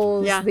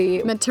 schools,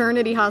 the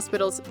maternity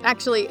hospitals,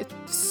 actually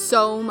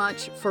so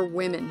much for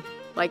women.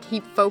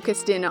 He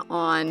focused in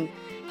on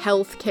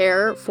health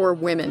care for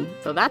women.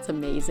 So that's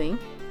amazing.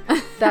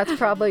 That's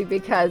probably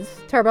because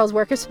Tarbell's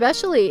work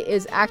especially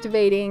is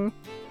activating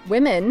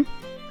women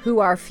who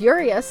are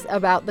furious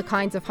about the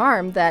kinds of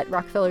harm that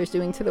Rockefeller is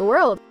doing to the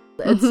world.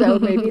 And so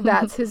maybe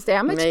that's his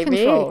damage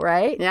control,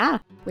 right? Yeah.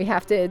 We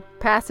have to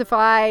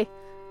pacify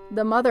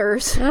the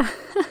mothers.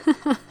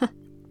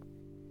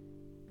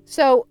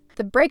 So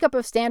the breakup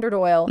of Standard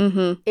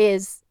Oil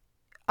is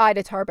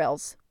Ida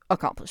Tarbell's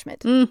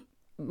accomplishment.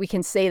 We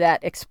can say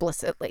that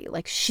explicitly,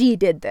 she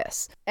did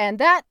this. And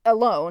that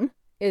alone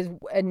is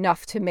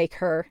enough to make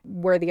her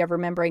worthy of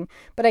remembering.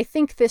 But I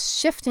think this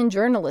shift in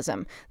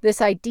journalism, this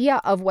idea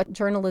of what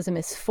journalism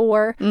is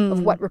for,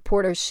 of what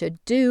reporters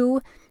should do,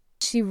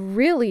 she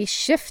really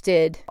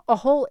shifted a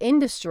whole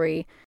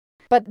industry.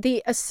 But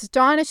the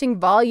astonishing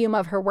volume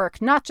of her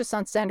work, not just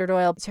on Standard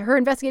Oil, her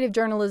investigative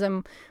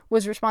journalism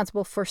was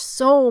responsible for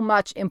so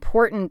much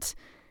important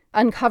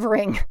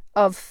uncovering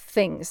of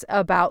things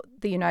about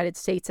the United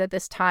States at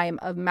this time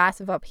of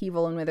massive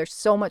upheaval and where there's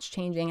so much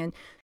changing. And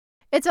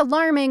it's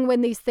alarming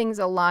when these things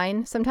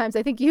align. Sometimes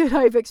I think you and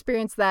I have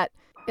experienced that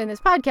in this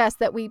podcast,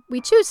 that we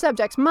choose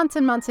subjects months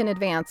and months in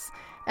advance,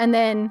 and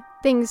then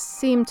things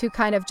seem to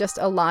kind of just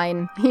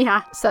align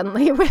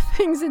suddenly with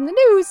things in the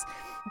news.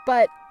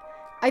 But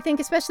I think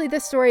especially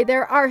this story,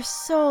 there are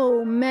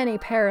so many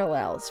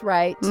parallels,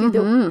 right, to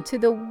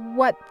the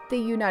what the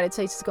United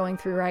States is going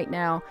through right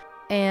now.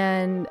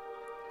 And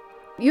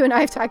you and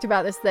I have talked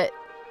about this, that,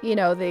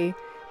 the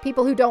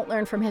people who don't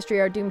learn from history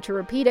are doomed to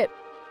repeat it.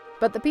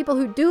 But the people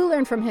who do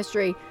learn from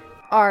history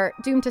are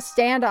doomed to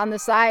stand on the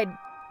side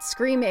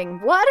screaming,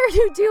 "What are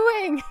you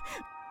doing?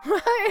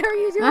 Why are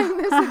you doing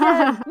this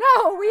again?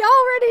 No, we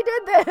already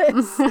did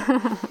this."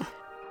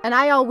 And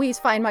I always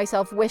find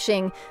myself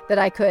wishing that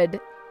I could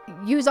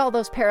use all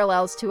those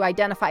parallels to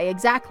identify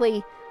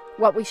exactly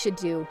what we should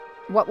do,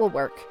 what will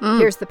work.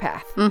 Here's the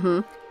path.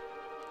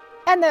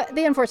 And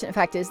the unfortunate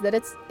fact is that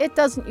it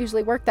doesn't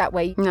usually work that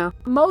way. No.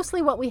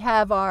 Mostly what we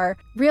have are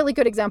really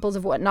good examples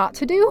of what not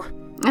to do.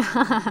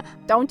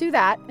 Don't do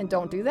that, and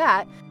don't do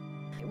that.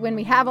 When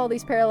we have all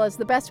these parallels,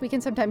 the best we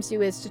can sometimes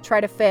do is to try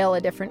to fail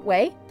a different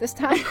way this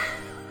time.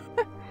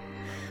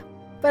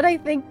 But I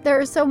think there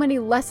are so many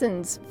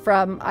lessons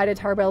from Ida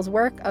Tarbell's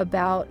work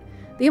about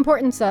the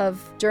importance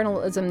of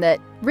journalism that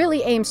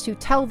really aims to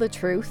tell the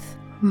truth.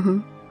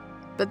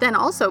 But then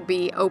also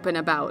be open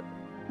about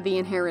the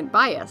inherent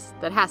bias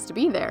that has to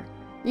be there.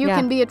 You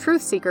can be a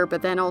truth seeker,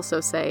 but then also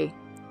say,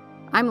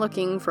 I'm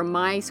looking from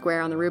my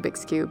square on the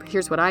Rubik's Cube.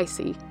 Here's what I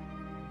see.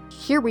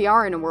 Here we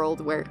are in a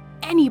world where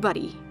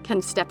anybody can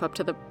step up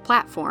to the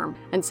platform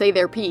and say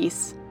their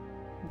piece,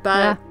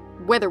 but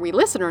whether we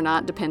listen or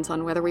not depends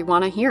on whether we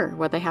want to hear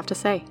what they have to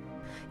say.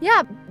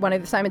 Yeah, one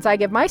of the assignments I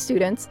give my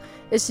students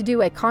is to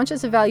do a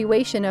conscious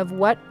evaluation of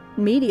what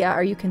media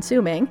are you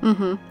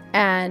consuming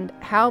and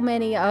how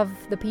many of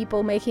the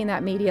people making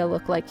that media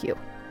look like you.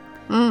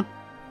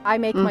 I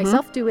make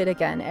myself do it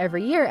again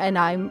every year, and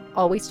I'm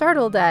always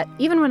startled that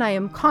even when I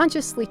am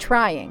consciously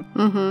trying,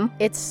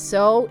 it's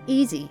so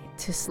easy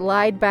to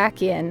slide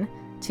back in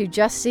to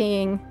just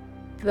seeing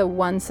the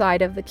one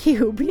side of the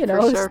cube,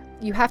 For sure.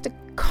 You have to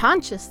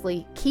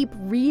consciously keep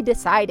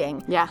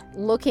redeciding,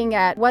 looking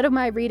at what am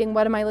I reading,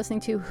 what am I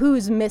listening to,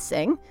 who's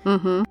missing,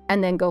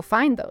 and then go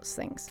find those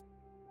things.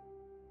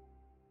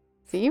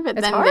 See, but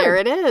It's then hard. there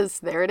it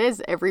is.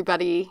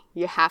 Everybody,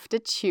 you have to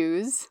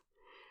choose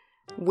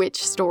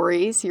which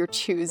stories you're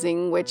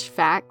choosing, which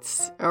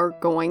facts are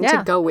going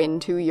to go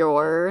into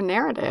your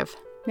narrative.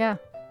 Yeah.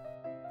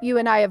 You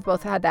and I have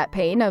both had that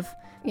pain of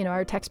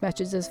our text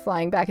messages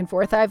flying back and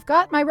forth. I've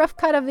got my rough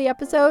cut of the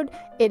episode.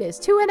 It is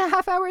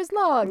 2.5 hours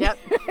long. Yep.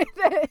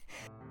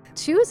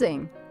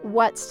 Choosing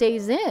what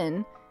stays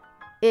in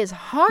is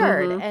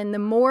hard. Mm-hmm. And the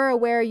more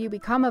aware you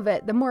become of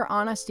it, the more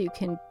honest you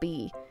can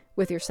be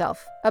with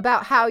yourself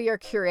about how you're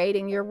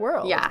curating your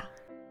world. Yeah.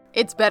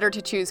 It's better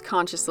to choose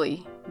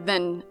consciously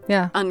than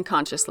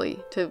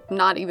unconsciously, to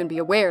not even be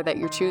aware that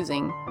you're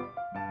choosing.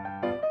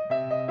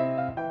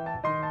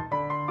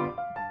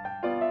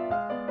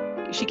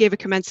 She gave a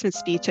commencement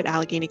speech at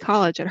Allegheny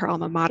College at her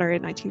alma mater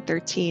in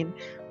 1913,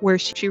 where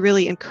she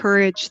really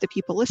encouraged the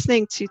people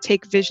listening to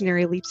take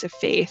visionary leaps of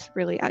faith,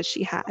 really, as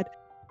she had.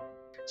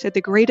 She said,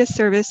 "The greatest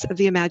service of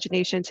the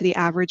imagination to the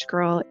average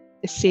girl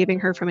is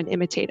saving her from an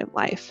imitative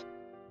life.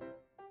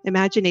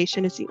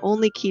 Imagination is the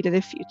only key to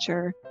the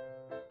future.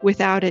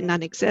 Without it,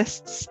 none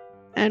exists,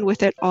 and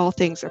with it, all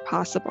things are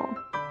possible."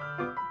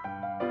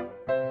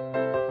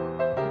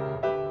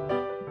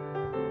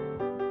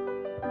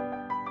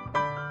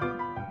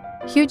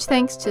 Huge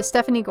thanks to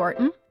Stephanie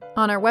Gorton.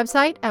 On our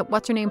website at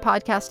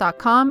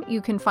whatshernamepodcast.com,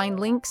 you can find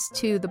links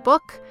to the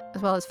book,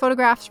 as well as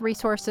photographs,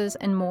 resources,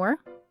 and more.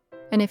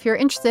 And if you're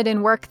interested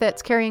in work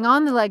that's carrying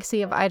on the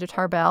legacy of Ida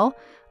Tarbell,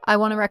 I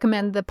want to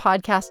recommend the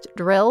podcast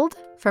Drilled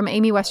from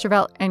Amy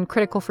Westervelt and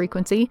Critical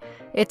Frequency.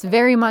 It's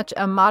very much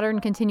a modern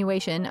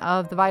continuation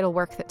of the vital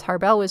work that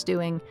Tarbell was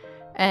doing,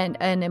 and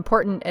an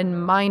important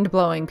and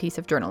mind-blowing piece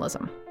of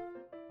journalism.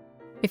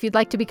 If you'd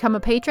like to become a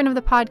patron of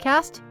the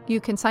podcast,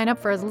 you can sign up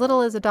for as little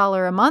as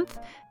 $1 a month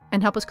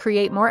and help us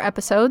create more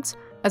episodes,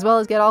 as well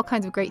as get all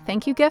kinds of great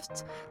thank you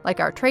gifts, like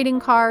our trading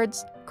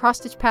cards,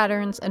 cross-stitch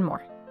patterns, and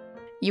more.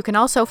 You can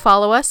also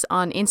follow us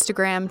on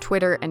Instagram,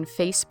 Twitter, and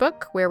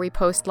Facebook, where we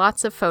post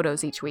lots of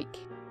photos each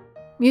week.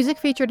 Music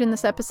featured in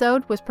this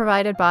episode was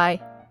provided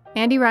by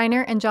Andy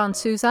Reiner and John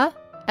Souza,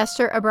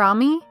 Esther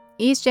Abrami,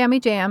 Ease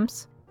Jammy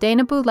Jams,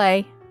 Dana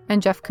Boulay,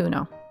 and Jeff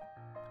Kuno.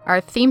 Our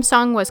theme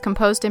song was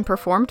composed and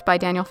performed by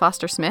Daniel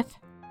Foster Smith.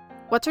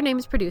 What's Her Name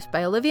is produced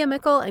by Olivia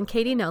Mickle and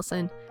Katie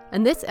Nelson,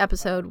 and this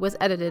episode was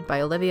edited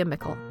by Olivia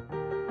Mickle.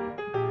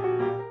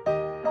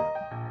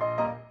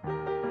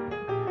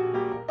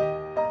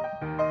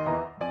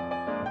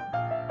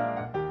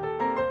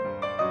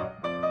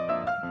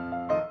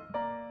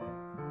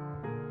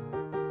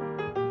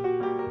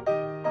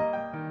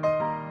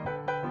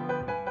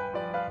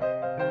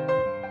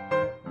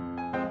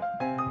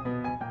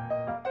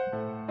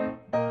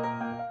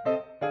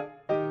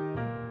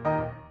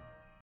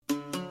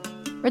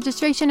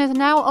 Registration is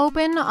now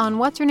open on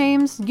What's Her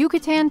Name's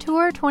Yucatan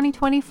Tour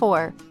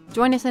 2024.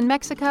 Join us in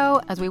Mexico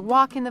as we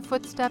walk in the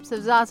footsteps of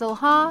Zazil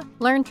Ha,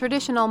 learn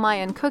traditional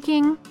Mayan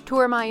cooking,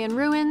 tour Mayan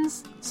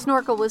ruins,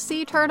 snorkel with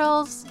sea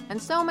turtles,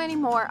 and so many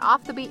more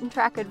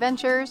off-the-beaten-track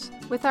adventures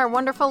with our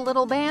wonderful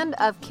little band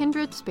of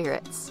kindred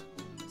spirits.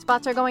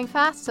 Spots are going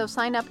fast, so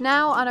sign up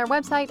now on our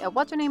website at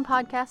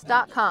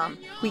whatshernamepodcast.com.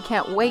 We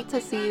can't wait to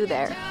see you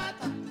there.